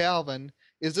through Calvin.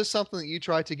 Is this something that you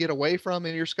try to get away from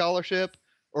in your scholarship,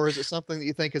 or is it something that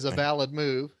you think is a valid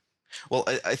move? Well,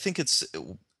 I think it's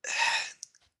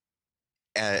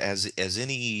as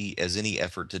any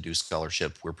effort to do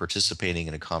scholarship, we're participating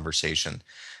in a conversation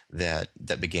that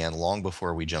began long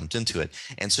before we jumped into it,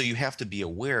 and so you have to be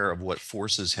aware of what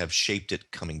forces have shaped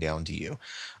it coming down to you.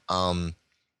 Um,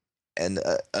 and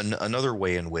another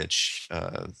way in which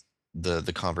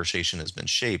the conversation has been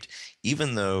shaped,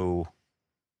 even though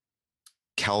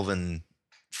Calvin,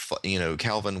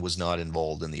 Calvin was not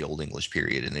involved in the Old English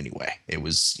period in any way. It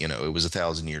was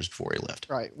 1,000 years before he lived.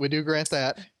 Right. We do grant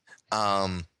that.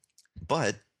 Um,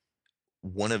 but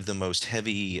one of the most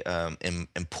heavy,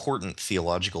 important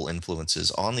theological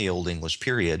influences on the Old English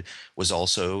period was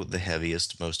also the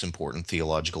heaviest, most important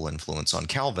theological influence on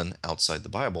Calvin outside the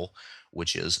Bible,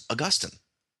 which is Augustine.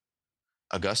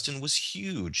 Augustine was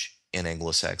huge in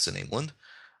Anglo-Saxon England.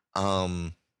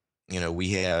 Um,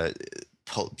 we had,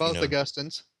 Both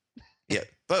Augustines. yeah,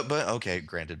 but okay,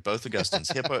 granted, both Augustines,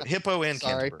 Hippo and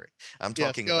Sorry. Canterbury. I'm Yes,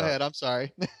 talking go about ahead. I'm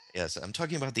sorry. Yes, I'm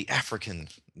talking about the African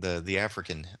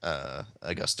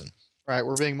Augustine. Right.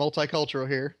 We're being multicultural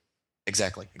here.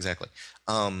 Exactly, exactly.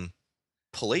 Um,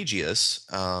 Pelagius,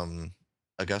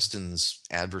 Augustine's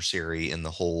adversary in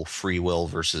the whole free will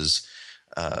versus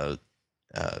uh,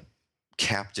 uh,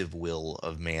 captive will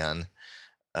of man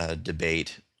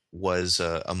debate, was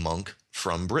a monk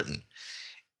from Britain.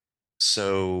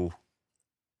 So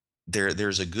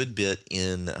there's a good bit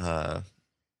in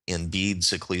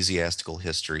Bede's Ecclesiastical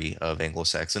History of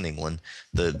Anglo-Saxon England,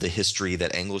 the history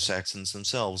that Anglo-Saxons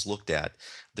themselves looked at.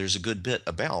 There's a good bit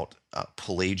about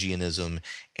Pelagianism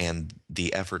and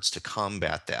the efforts to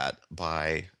combat that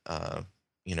by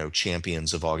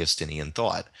champions of Augustinian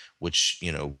thought, which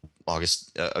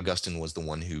Augustine was the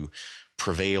one who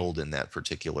prevailed in that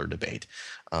particular debate.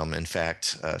 In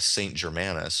fact, Saint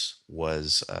Germanus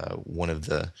was one of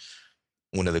the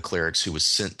clerics who was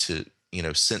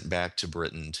sent back to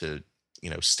Britain to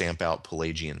stamp out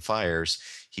Pelagian fires.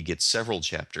 He gets several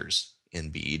chapters in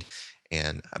Bede,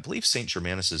 and I believe Saint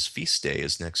Germanus's feast day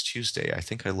is next Tuesday. I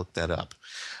think I looked that up.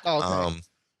 Oh, okay.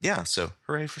 Yeah, so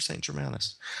hooray for Saint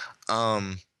Germanus.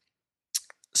 Um,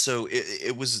 so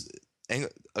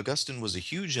Augustine was a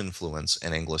huge influence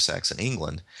in Anglo-Saxon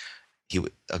England.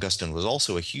 Augustine was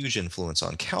also a huge influence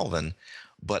on Calvin,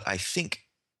 but I think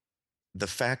the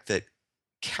fact that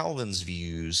Calvin's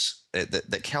views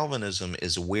that Calvinism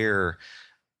is where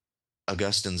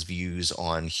Augustine's views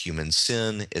on human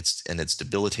sin, its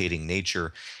debilitating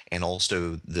nature, and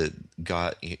also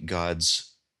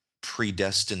God's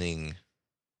predestining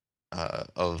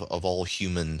of all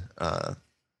human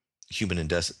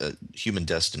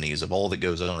destinies, of all that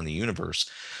goes on in the universe,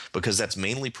 because that's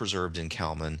mainly preserved in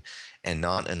Calvin and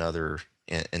not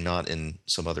in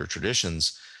some other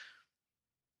traditions.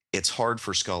 It's hard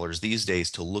for scholars these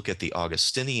days to look at the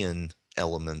Augustinian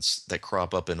elements that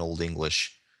crop up in uh,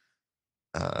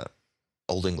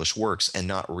 Old English works and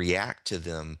not react to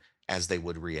them as they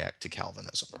would react to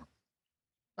Calvinism.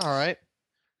 All right.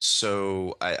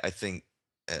 So I think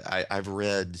I've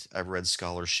read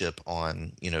scholarship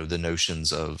on the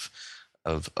notions of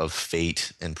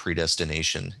fate and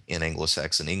predestination in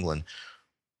Anglo-Saxon England,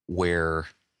 where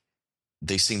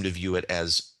they seem to view it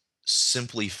as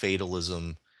simply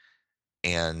fatalism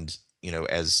and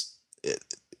as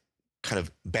kind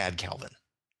of bad Calvin.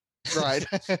 Right.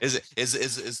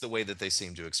 is the way that they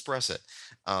seem to express it.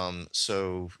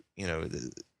 So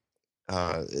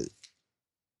uh,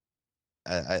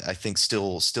 I think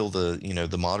still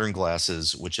the modern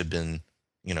glasses, which have been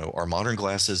our modern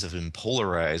glasses have been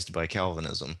polarized by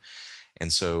Calvinism,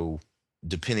 and so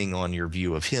depending on your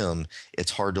view of him,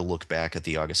 it's hard to look back at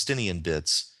the Augustinian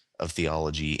bits of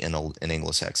theology in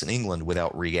Anglo-Saxon England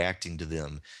without reacting to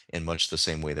them in much the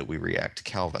same way that we react to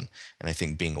Calvin. And I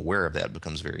think being aware of that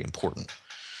becomes very important.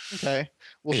 Okay.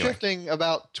 Well, Anyway. shifting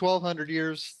about 1,200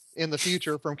 years in the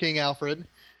future from King Alfred,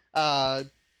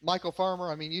 Michael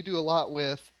Farmer, I mean, you do a lot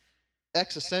with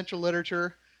existential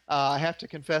literature. I have to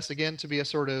confess again to be a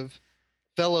sort of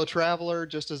fellow traveler,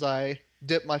 just as I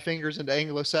dipped my fingers into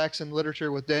Anglo-Saxon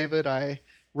literature with David. I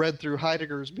read through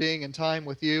Heidegger's Being and Time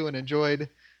with you and enjoyed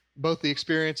both the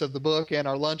experience of the book and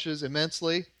our lunches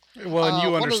immensely. Well, and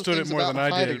you One of the understood it things more about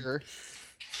than I did. Heidegger,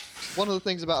 one of the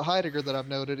things about Heidegger that I've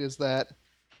noted is that,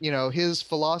 his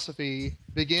philosophy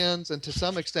begins and to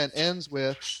some extent ends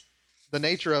with the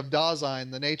nature of Dasein,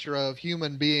 the nature of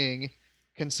human being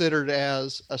considered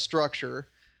as a structure.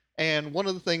 And one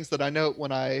of the things that I note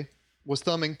when I was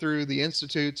thumbing through the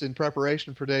institutes in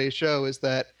preparation for today's show is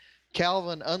that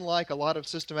Calvin, unlike a lot of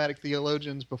systematic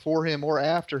theologians before him or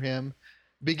after him,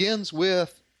 begins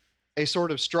with a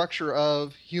sort of structure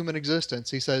of human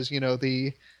existence. He says,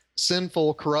 the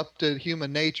sinful, corrupted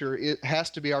human nature, it has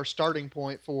to be our starting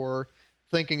point for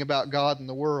thinking about God and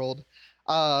the world.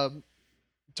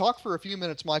 Talk for a few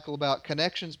minutes, Michael, about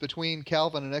connections between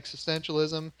Calvin and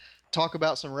existentialism. Talk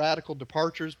about some radical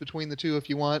departures between the two if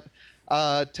you want.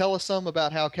 Tell us some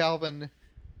about how Calvin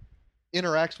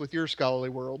interacts with your scholarly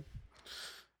world.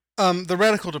 The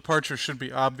radical departure should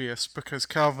be obvious because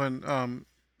Calvin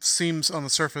seems on the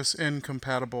surface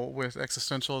incompatible with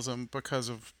existentialism because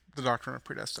of the doctrine of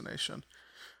predestination.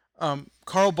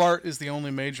 Karl Barth is the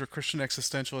only major Christian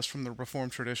existentialist from the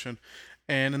Reformed tradition,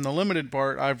 and in the limited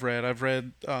Barth I've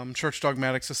read Church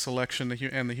Dogmatics: A Selection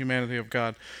and the Humanity of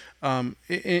God.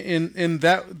 In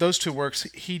those two works,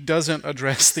 he doesn't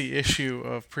address the issue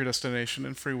of predestination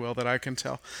and free will that I can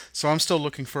tell. So I'm still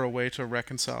looking for a way to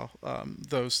reconcile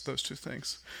those two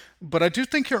things. But I do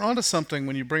think you're onto something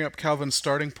when you bring up Calvin's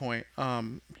starting point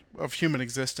of human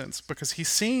existence, because he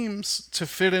seems to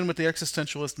fit in with the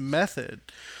existentialist method.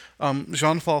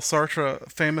 Jean-Paul Sartre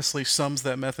famously sums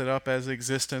that method up as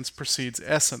existence precedes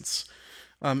essence.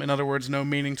 In other words, no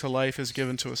meaning to life is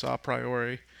given to us a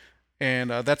priori.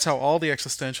 And that's how all the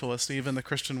existentialists, even the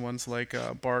Christian ones like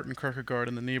Barth and Kierkegaard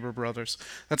and the Niebuhr brothers,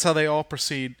 that's how they all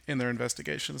proceed in their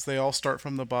investigations. They all start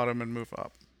from the bottom and move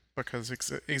up because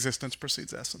existence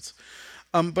precedes essence.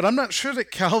 But I'm not sure that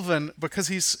Calvin, because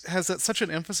he has such an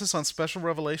emphasis on special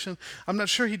revelation, I'm not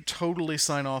sure he'd totally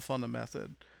sign off on the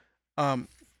method.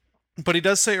 But he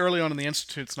does say early on in the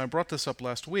Institutes, and I brought this up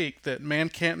last week, that man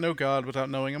can't know God without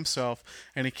knowing himself,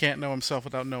 and he can't know himself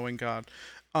without knowing God.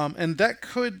 And that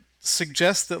could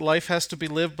suggest that life has to be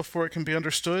lived before it can be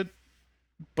understood,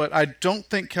 but I don't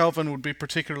think Calvin would be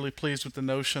particularly pleased with the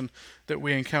notion that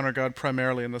we encounter God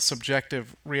primarily in the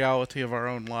subjective reality of our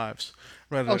own lives.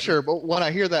 Sure, but when I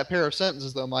hear that pair of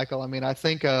sentences, though, Michael, I mean, I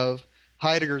think of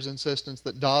Heidegger's insistence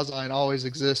that Dasein always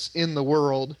exists in the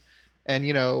world, and,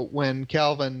 when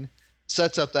Calvin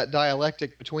sets up that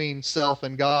dialectic between self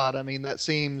and God, I mean, that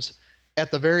seems,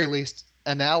 at the very least,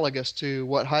 analogous to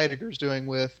what Heidegger's doing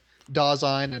with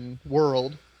Dasein and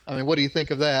world. I mean, what do you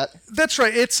think of that? That's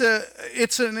right. It's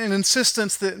an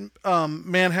insistence that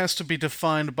man has to be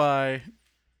defined by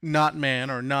not man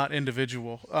or not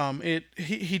individual.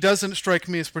 He doesn't strike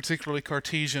me as particularly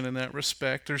Cartesian in that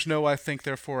respect. There's no I think,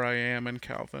 therefore I am in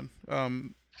Calvin.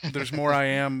 There's more I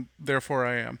am, therefore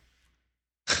I am.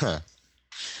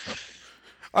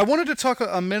 I wanted to talk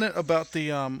a minute about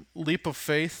the leap of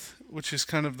faith, which is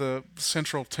kind of the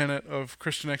central tenet of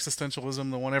Christian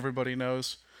existentialism, the one everybody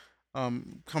knows.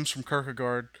 Comes from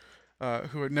Kierkegaard.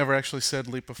 who had never actually said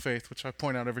leap of faith, which I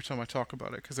point out every time I talk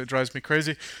about it because it drives me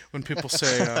crazy when people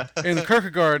say, in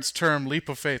Kierkegaard's term, leap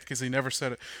of faith, because he never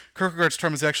said it. Kierkegaard's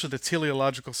term is actually the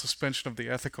teleological suspension of the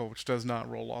ethical, which does not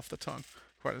roll off the tongue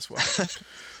quite as well.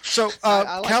 So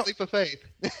I like leap of faith.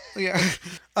 yeah,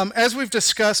 as we've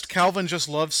discussed, Calvin just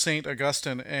loves Saint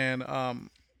Augustine, and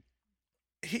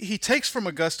he takes from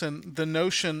Augustine the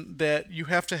notion that you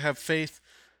have to have faith,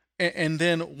 and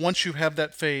then once you have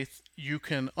that faith, you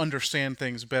can understand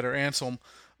things better. Anselm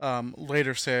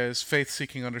later says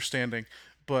faith-seeking understanding,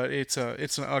 but it's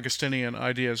an Augustinian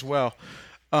idea as well,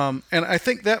 and I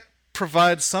think that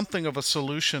provides something of a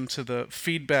solution to the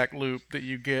feedback loop that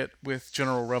you get with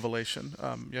general revelation.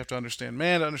 You have to understand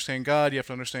man to understand God. You have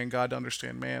to understand God to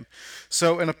understand man.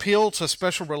 So an appeal to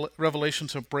special revelation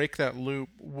to break that loop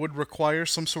would require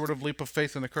some sort of leap of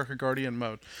faith in the Kierkegaardian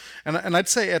mode. And I'd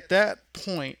say at that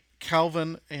point,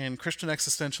 Calvin and Christian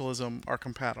existentialism are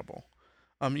compatible.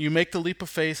 You make the leap of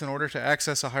faith in order to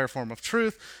access a higher form of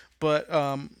truth, but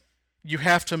you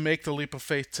have to make the leap of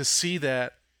faith to see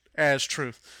that as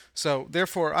truth. So,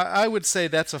 therefore, I would say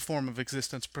that's a form of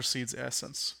existence precedes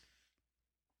essence.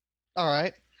 All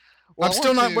right. Well, I'm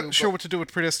still not sure what to do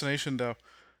with predestination, though.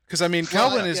 Because, I mean,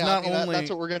 Calvin is not only... That's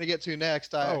what we're going to get to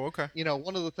next. Okay.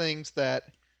 One of the things that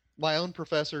my own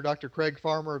professor, Dr. Craig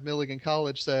Farmer of Milligan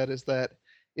College, said is that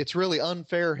it's really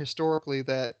unfair historically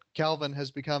that Calvin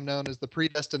has become known as the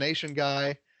predestination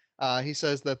guy. He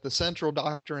says that the central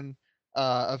doctrine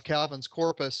of Calvin's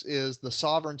corpus is the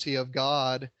sovereignty of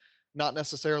God, not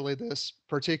necessarily this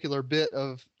particular bit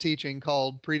of teaching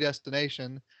called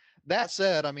predestination. That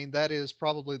said, I mean, that is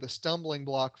probably the stumbling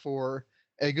block for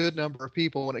a good number of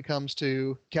people when it comes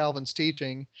to Calvin's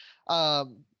teaching.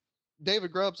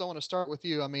 David Grubbs, I want to start with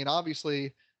you. I mean,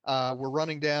 obviously, we're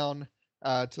running down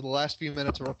to the last few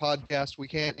minutes of our podcast. We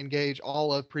can't engage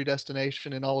all of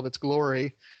predestination in all of its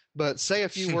glory, but say a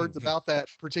few words about that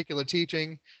particular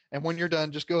teaching, and when you're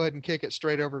done, just go ahead and kick it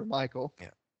straight over to Michael. Yeah.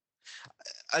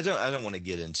 I don't want to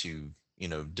get into,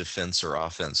 defense or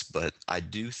offense, but I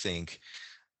do think,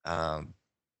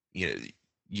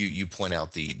 you point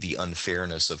out the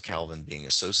unfairness of Calvin being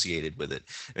associated with it.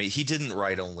 I mean, he didn't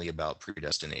write only about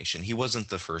predestination. He wasn't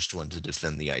the first one to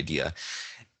defend the idea,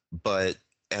 but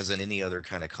as in any other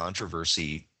kind of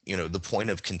controversy, the point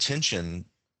of contention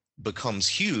becomes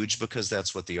huge because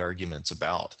that's what the argument's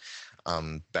about.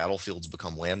 Battlefields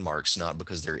become landmarks not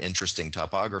because they're interesting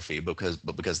topography, but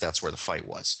because that's where the fight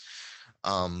was.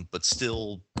 But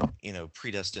still,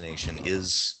 predestination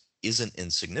isn't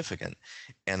insignificant,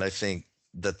 and I think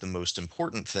that the most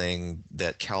important thing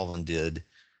that Calvin did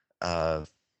by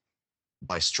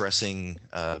stressing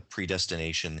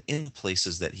predestination in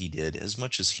places that he did as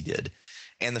much as he did,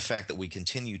 and the fact that we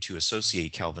continue to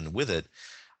associate Calvin with it,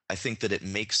 I think that it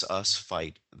makes us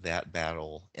fight that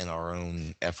battle in our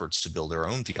own efforts to build our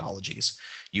own theologies.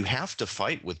 You have to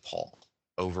fight with Paul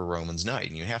over Romans 9,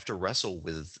 and you have to wrestle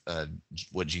with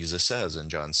what Jesus says in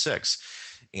John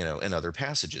 6, and other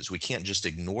passages. We can't just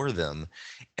ignore them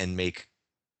and make,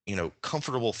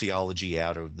 comfortable theology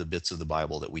out of the bits of the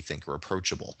Bible that we think are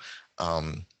approachable.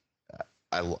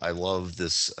 I love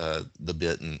this, the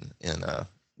bit in the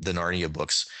Narnia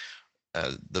books.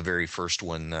 The very first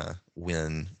one,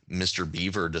 when Mr.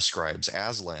 Beaver describes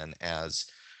Aslan as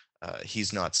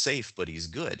he's not safe, but he's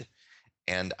good.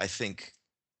 And I think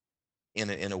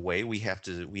in a way we have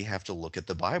to look at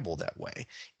the Bible that way.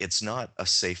 It's not a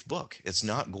safe book. It's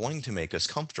not going to make us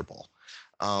comfortable.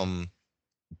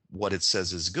 What it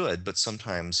says is good, but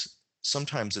sometimes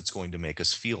it's going to make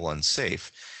us feel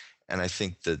unsafe. And I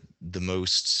think that the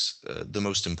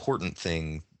most important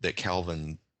thing that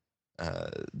Calvin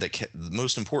the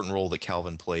most important role that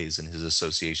Calvin plays in his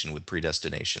association with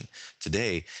predestination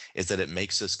today is that it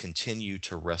makes us continue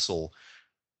to wrestle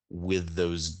with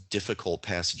those difficult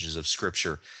passages of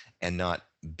Scripture and not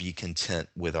be content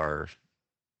with our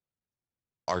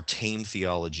tame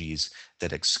theologies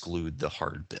that exclude the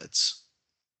hard bits.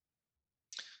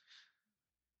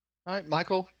 All right,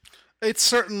 Michael. It's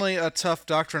certainly a tough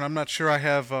doctrine. I'm not sure I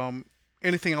have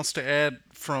anything else to add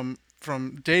from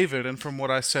David and from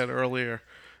what I said earlier.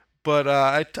 But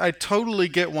I totally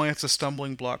get why it's a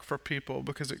stumbling block for people,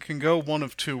 because it can go one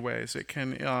of two ways. It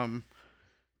can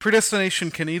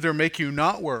predestination can either make you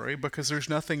not worry because there's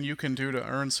nothing you can do to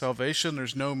earn salvation.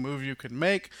 There's no move you can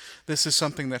make. This is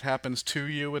something that happens to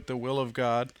you at the will of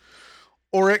God.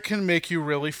 Or it can make you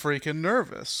really freaking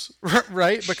nervous,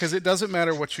 right? Because it doesn't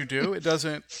matter what you do. It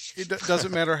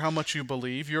doesn't matter how much you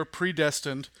believe. You're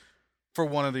predestined for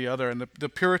one or the other. And the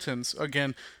Puritans,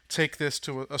 again, take this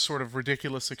to a sort of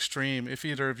ridiculous extreme. If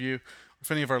either of you,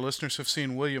 if any of our listeners have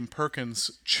seen William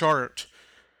Perkins' chart,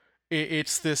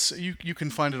 It's this. You can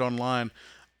find it online.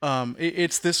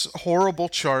 It's this horrible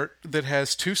chart that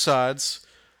has two sides,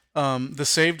 the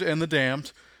saved and the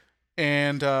damned.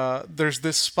 And there's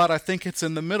this spot, I think it's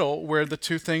in the middle, where the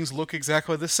two things look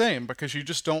exactly the same because you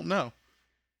just don't know.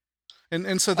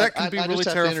 And so that can be I really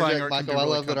just have to terrifying, interject, or it can be Michael. I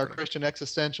really love that our comforting.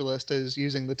 Christian existentialist is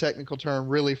using the technical term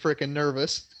 "really freaking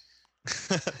nervous."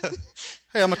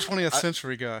 Hey, I'm a 20th I,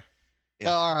 century guy.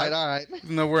 yeah, All I right, all right.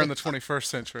 No, we're in the 21st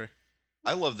century.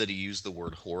 I love that he used the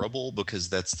word horrible because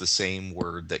that's the same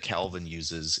word that Calvin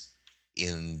uses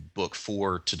in Book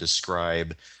 4 to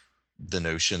describe the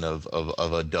notion of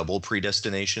a double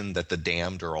predestination, that the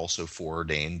damned are also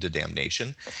foreordained to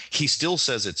damnation. He still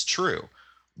says it's true,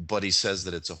 but he says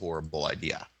that it's a horrible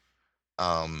idea.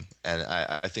 And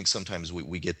I think sometimes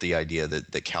we get the idea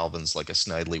that Calvin's like a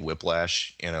Snidely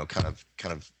Whiplash, kind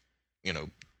of,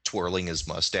 twirling his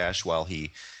mustache while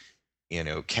he,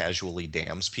 casually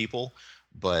damns people.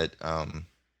 But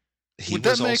he Would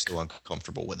that was make also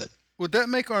uncomfortable with it. would that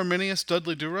make Arminius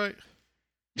Dudley Do Right?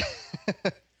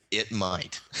 It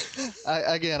might.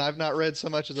 Again, I've not read so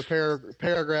much as a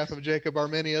paragraph of Jacob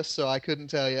Arminius, so I couldn't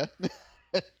tell you.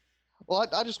 Well,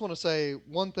 I just want to say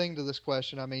one thing to this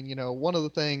question. I mean, one of the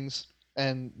things,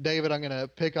 and David, I'm going to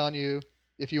pick on you.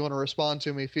 If you want to respond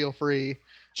to me, feel free.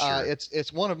 Sure.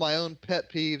 It's one of my own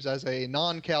pet peeves as a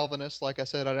non-Calvinist. Like I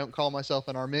said, I don't call myself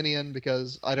an Arminian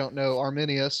because I don't know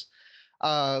Arminius.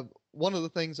 One of the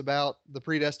things about the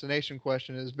predestination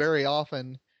question is very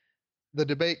often the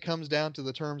debate comes down to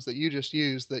the terms that you just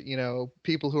used, that,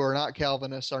 people who are not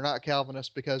Calvinists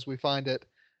because we find it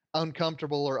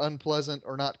uncomfortable or unpleasant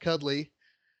or not cuddly.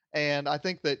 And I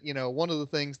think that, one of the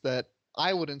things that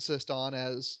I would insist on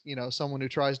as, someone who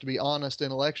tries to be honest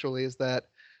intellectually is that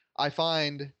I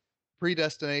find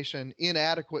predestination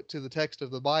inadequate to the text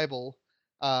of the Bible,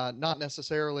 not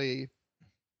necessarily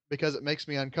because it makes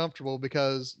me uncomfortable,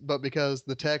 but because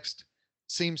the text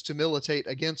seems to militate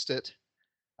against it.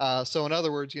 So in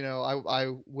other words,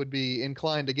 I would be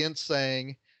inclined against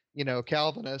saying,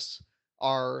 Calvinists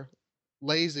are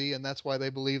lazy and that's why they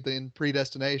believe in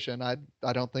predestination. I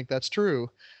don't think that's true.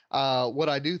 What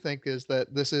I do think is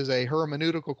that this is a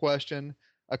hermeneutical question,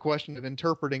 a question of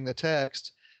interpreting the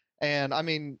text. And I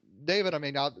mean, David,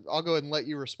 I'll go ahead and let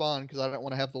you respond because I don't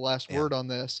want to have the last Yeah. word on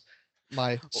this.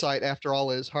 My site, after all,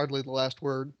 is hardly the last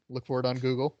word. Look for it on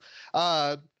Google.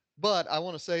 But I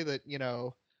want to say that,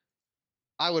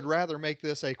 I would rather make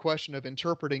this a question of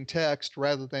interpreting text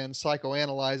rather than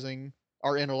psychoanalyzing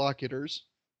our interlocutors.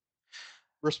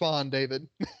 Respond, David.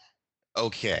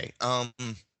 Okay.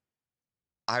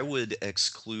 I would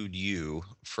exclude you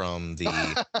from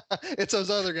the It's those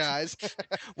other guys.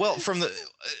 well, from the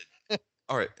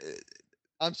all right.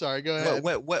 I'm sorry. Go ahead.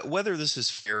 Whether this is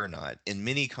fair or not, in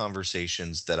many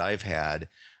conversations that I've had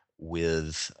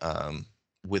with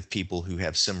people who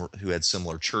had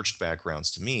similar church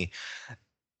backgrounds to me,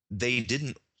 they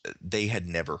had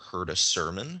never heard a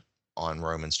sermon on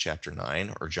Romans chapter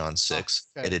 9 or John 6.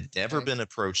 Okay. It had never Okay. been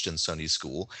approached in Sunday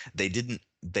school. They didn't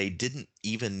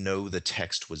even know the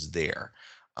text was there.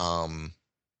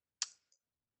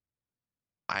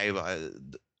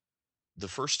 The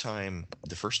first time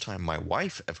my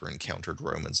wife ever encountered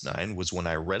Romans 9 was when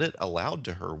I read it aloud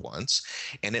to her once,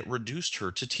 and it reduced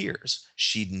her to tears.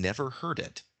 She'd never heard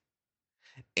it.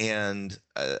 And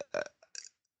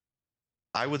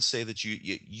I would say that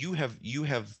you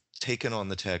have taken on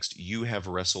the text, you have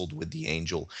wrestled with the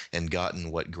angel and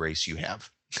gotten what grace you have.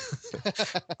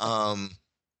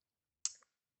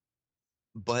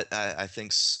 But I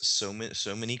think so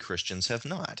many Christians have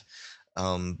not,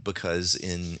 because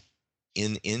in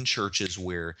churches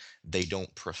where they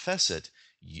don't profess it,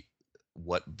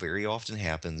 what very often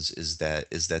happens is that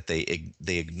they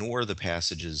ignore the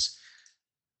passages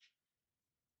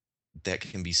that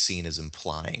can be seen as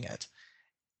implying it.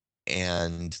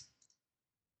 And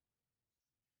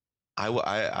I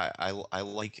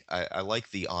like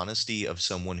the honesty of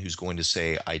someone who's going to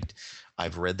say,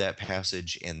 I've read that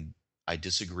passage and I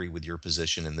disagree with your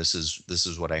position, and this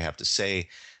is what I have to say.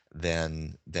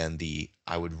 Than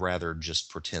I would rather just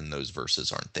pretend those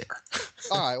verses aren't there.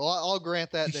 All right. Well, I'll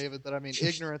grant that, David, that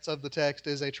ignorance of the text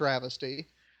is a travesty.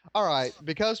 All right.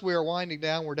 Because we are winding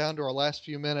down, we're down to our last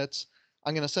few minutes.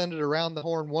 I'm going to send it around the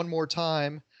horn one more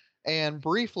time. And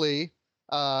briefly,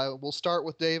 we'll start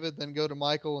with David, then go to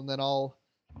Michael, and then I'll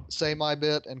say my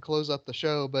bit and close up the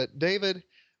show. But David,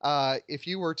 if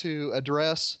you were to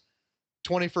address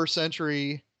 21st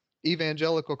century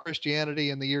evangelical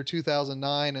Christianity in the year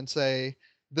 2009 and say,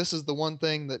 this is the one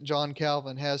thing that John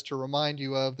Calvin has to remind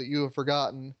you of that you have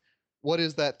forgotten, what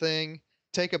is that thing?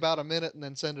 Take about a minute and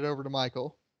then send it over to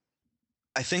Michael.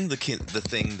 I think the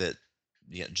thing that,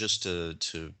 yeah, just to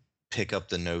pick up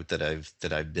the note that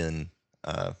I've been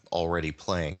already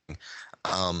playing,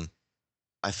 um,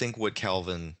 I think what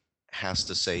Calvin has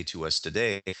to say to us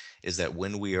today is that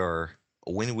when we are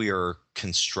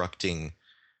constructing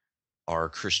our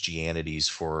Christianities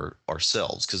for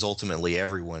ourselves, because ultimately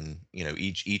everyone,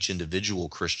 each individual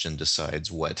Christian decides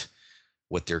what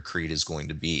their creed is going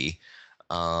to be.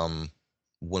 Um,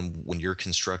 when you're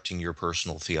constructing your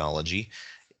personal theology,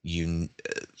 you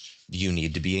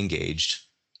need to be engaged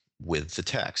with the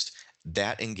text.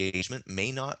 That engagement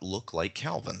may not look like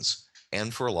Calvin's,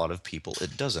 and for a lot of people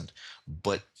it doesn't.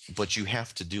 But you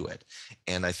have to do it,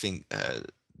 and I think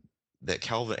that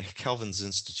Calvin's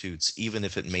Institutes, even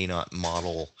if it may not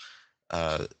model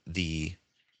the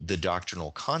doctrinal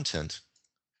content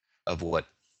of what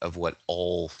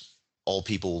all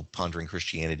people pondering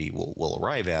Christianity will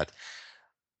arrive at,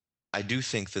 I do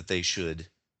think that they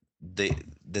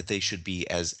they should be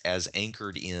as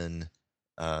anchored in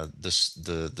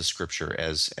the scripture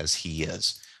as he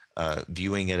is,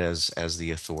 viewing it as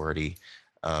the authority,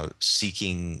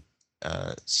 seeking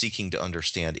to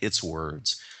understand its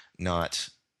words, not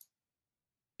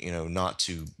not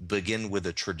to begin with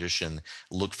a tradition,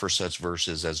 look for such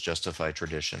verses as justify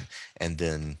tradition, and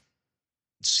then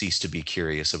cease to be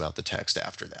curious about the text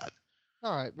after that.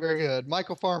 All right, very good.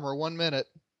 Michael Farmer, 1 minute.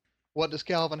 What does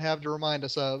Calvin have to remind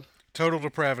us of? Total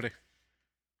depravity.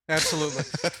 Absolutely.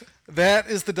 That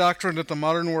is the doctrine that the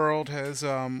modern world has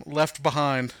left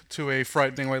behind to a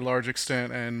frighteningly large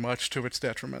extent, and much to its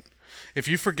detriment. If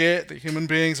you forget that human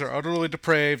beings are utterly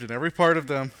depraved in every part of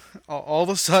them, all of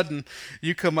a sudden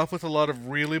you come up with a lot of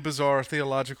really bizarre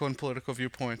theological and political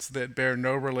viewpoints that bear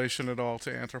no relation at all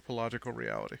to anthropological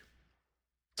reality.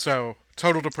 So,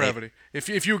 total depravity.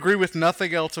 If you agree with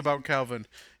nothing else about Calvin,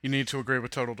 you need to agree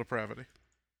with total depravity.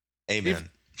 Amen.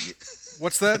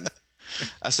 What's that?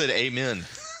 I said amen.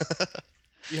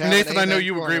 Nathan, I know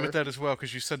you agree with that as well,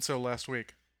 because you said so last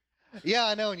week. Yeah,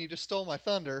 I know, and you just stole my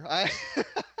thunder.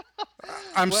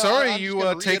 I'm sorry you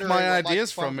take my reiterate what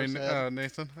ideas Mike from me, Farmer said.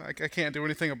 Nathan. I can't do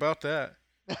anything about that.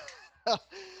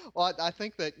 Well, I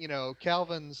think that,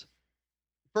 Calvin's,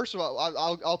 first of all,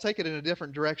 I'll take it in a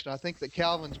different direction. I think that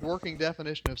Calvin's working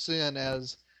definition of sin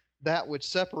as that which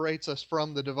separates us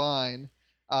from the divine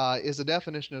is a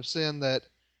definition of sin that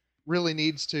really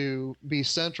needs to be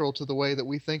central to the way that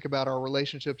we think about our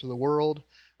relationship to the world.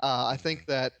 I think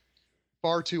that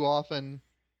far too often,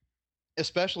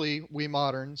 especially we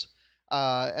moderns,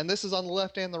 and this is on the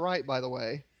left and the right, by the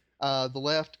way, the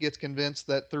left gets convinced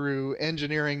that through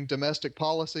engineering domestic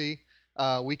policy,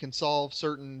 we can solve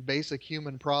certain basic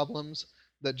human problems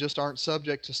that just aren't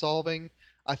subject to solving.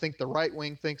 I think the right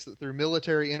wing thinks that through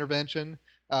military intervention,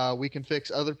 we can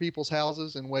fix other people's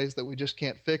houses in ways that we just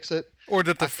can't fix it. Or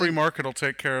that the free market will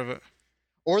take care of it.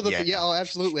 Or oh,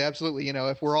 absolutely.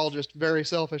 If we're all just very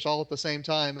selfish all at the same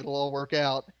time, it'll all work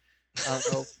out.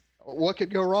 So what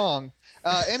could go wrong?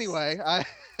 Anyway,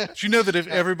 Did you know that if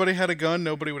everybody had a gun,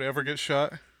 nobody would ever get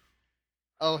shot?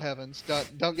 Oh heavens!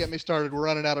 Don't get me started. We're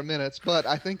running out of minutes. But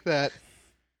I think that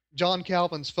John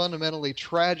Calvin's fundamentally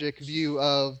tragic view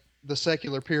of the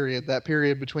secular period, that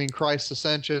period between Christ's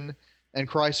ascension and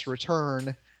Christ's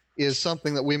return, is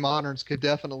something that we moderns could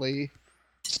definitely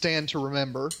stand to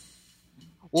remember.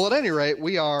 Well, at any rate,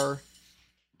 we are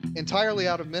entirely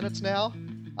out of minutes now.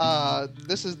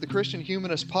 This is the Christian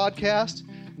Humanist Podcast.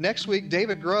 Next week,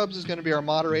 David Grubbs is going to be our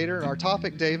moderator, and our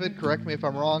topic, David, correct me if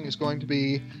I'm wrong, is going to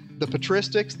be the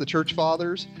patristics, the church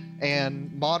fathers,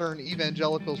 and modern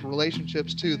evangelicals'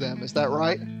 relationships to them. Is that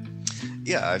right?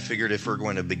 Yeah, I figured if we're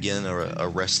going to begin a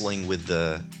wrestling with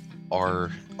our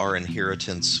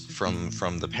inheritance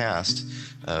from the past,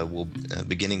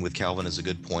 beginning with Calvin is a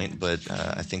good point, but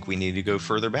I think we need to go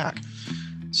further back.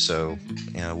 So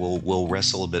we'll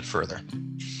wrestle a bit further.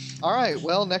 All right.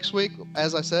 Well, next week,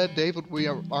 as I said, David will be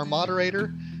our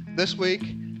moderator. This week,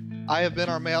 I have been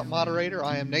our moderator.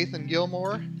 I am Nathan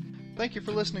Gilmour. Thank you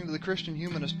for listening to the Christian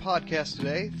Humanist Podcast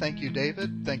today. Thank you,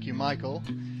 David. Thank you, Michael.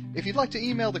 If you'd like to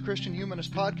email the Christian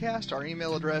Humanist Podcast, our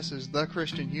email address is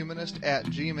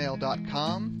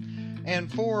thechristianhumanist@gmail.com.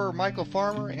 And for Michael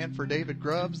Farmer and for David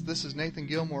Grubbs, this is Nathan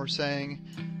Gilmour saying,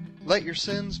 let your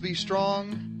sins be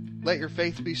strong, let your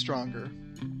faith be stronger.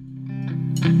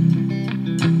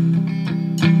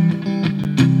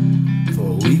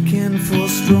 For weak and for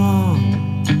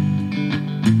strong,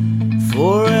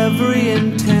 for every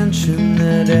intention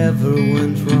that ever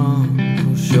went wrong,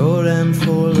 for short and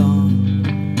for long.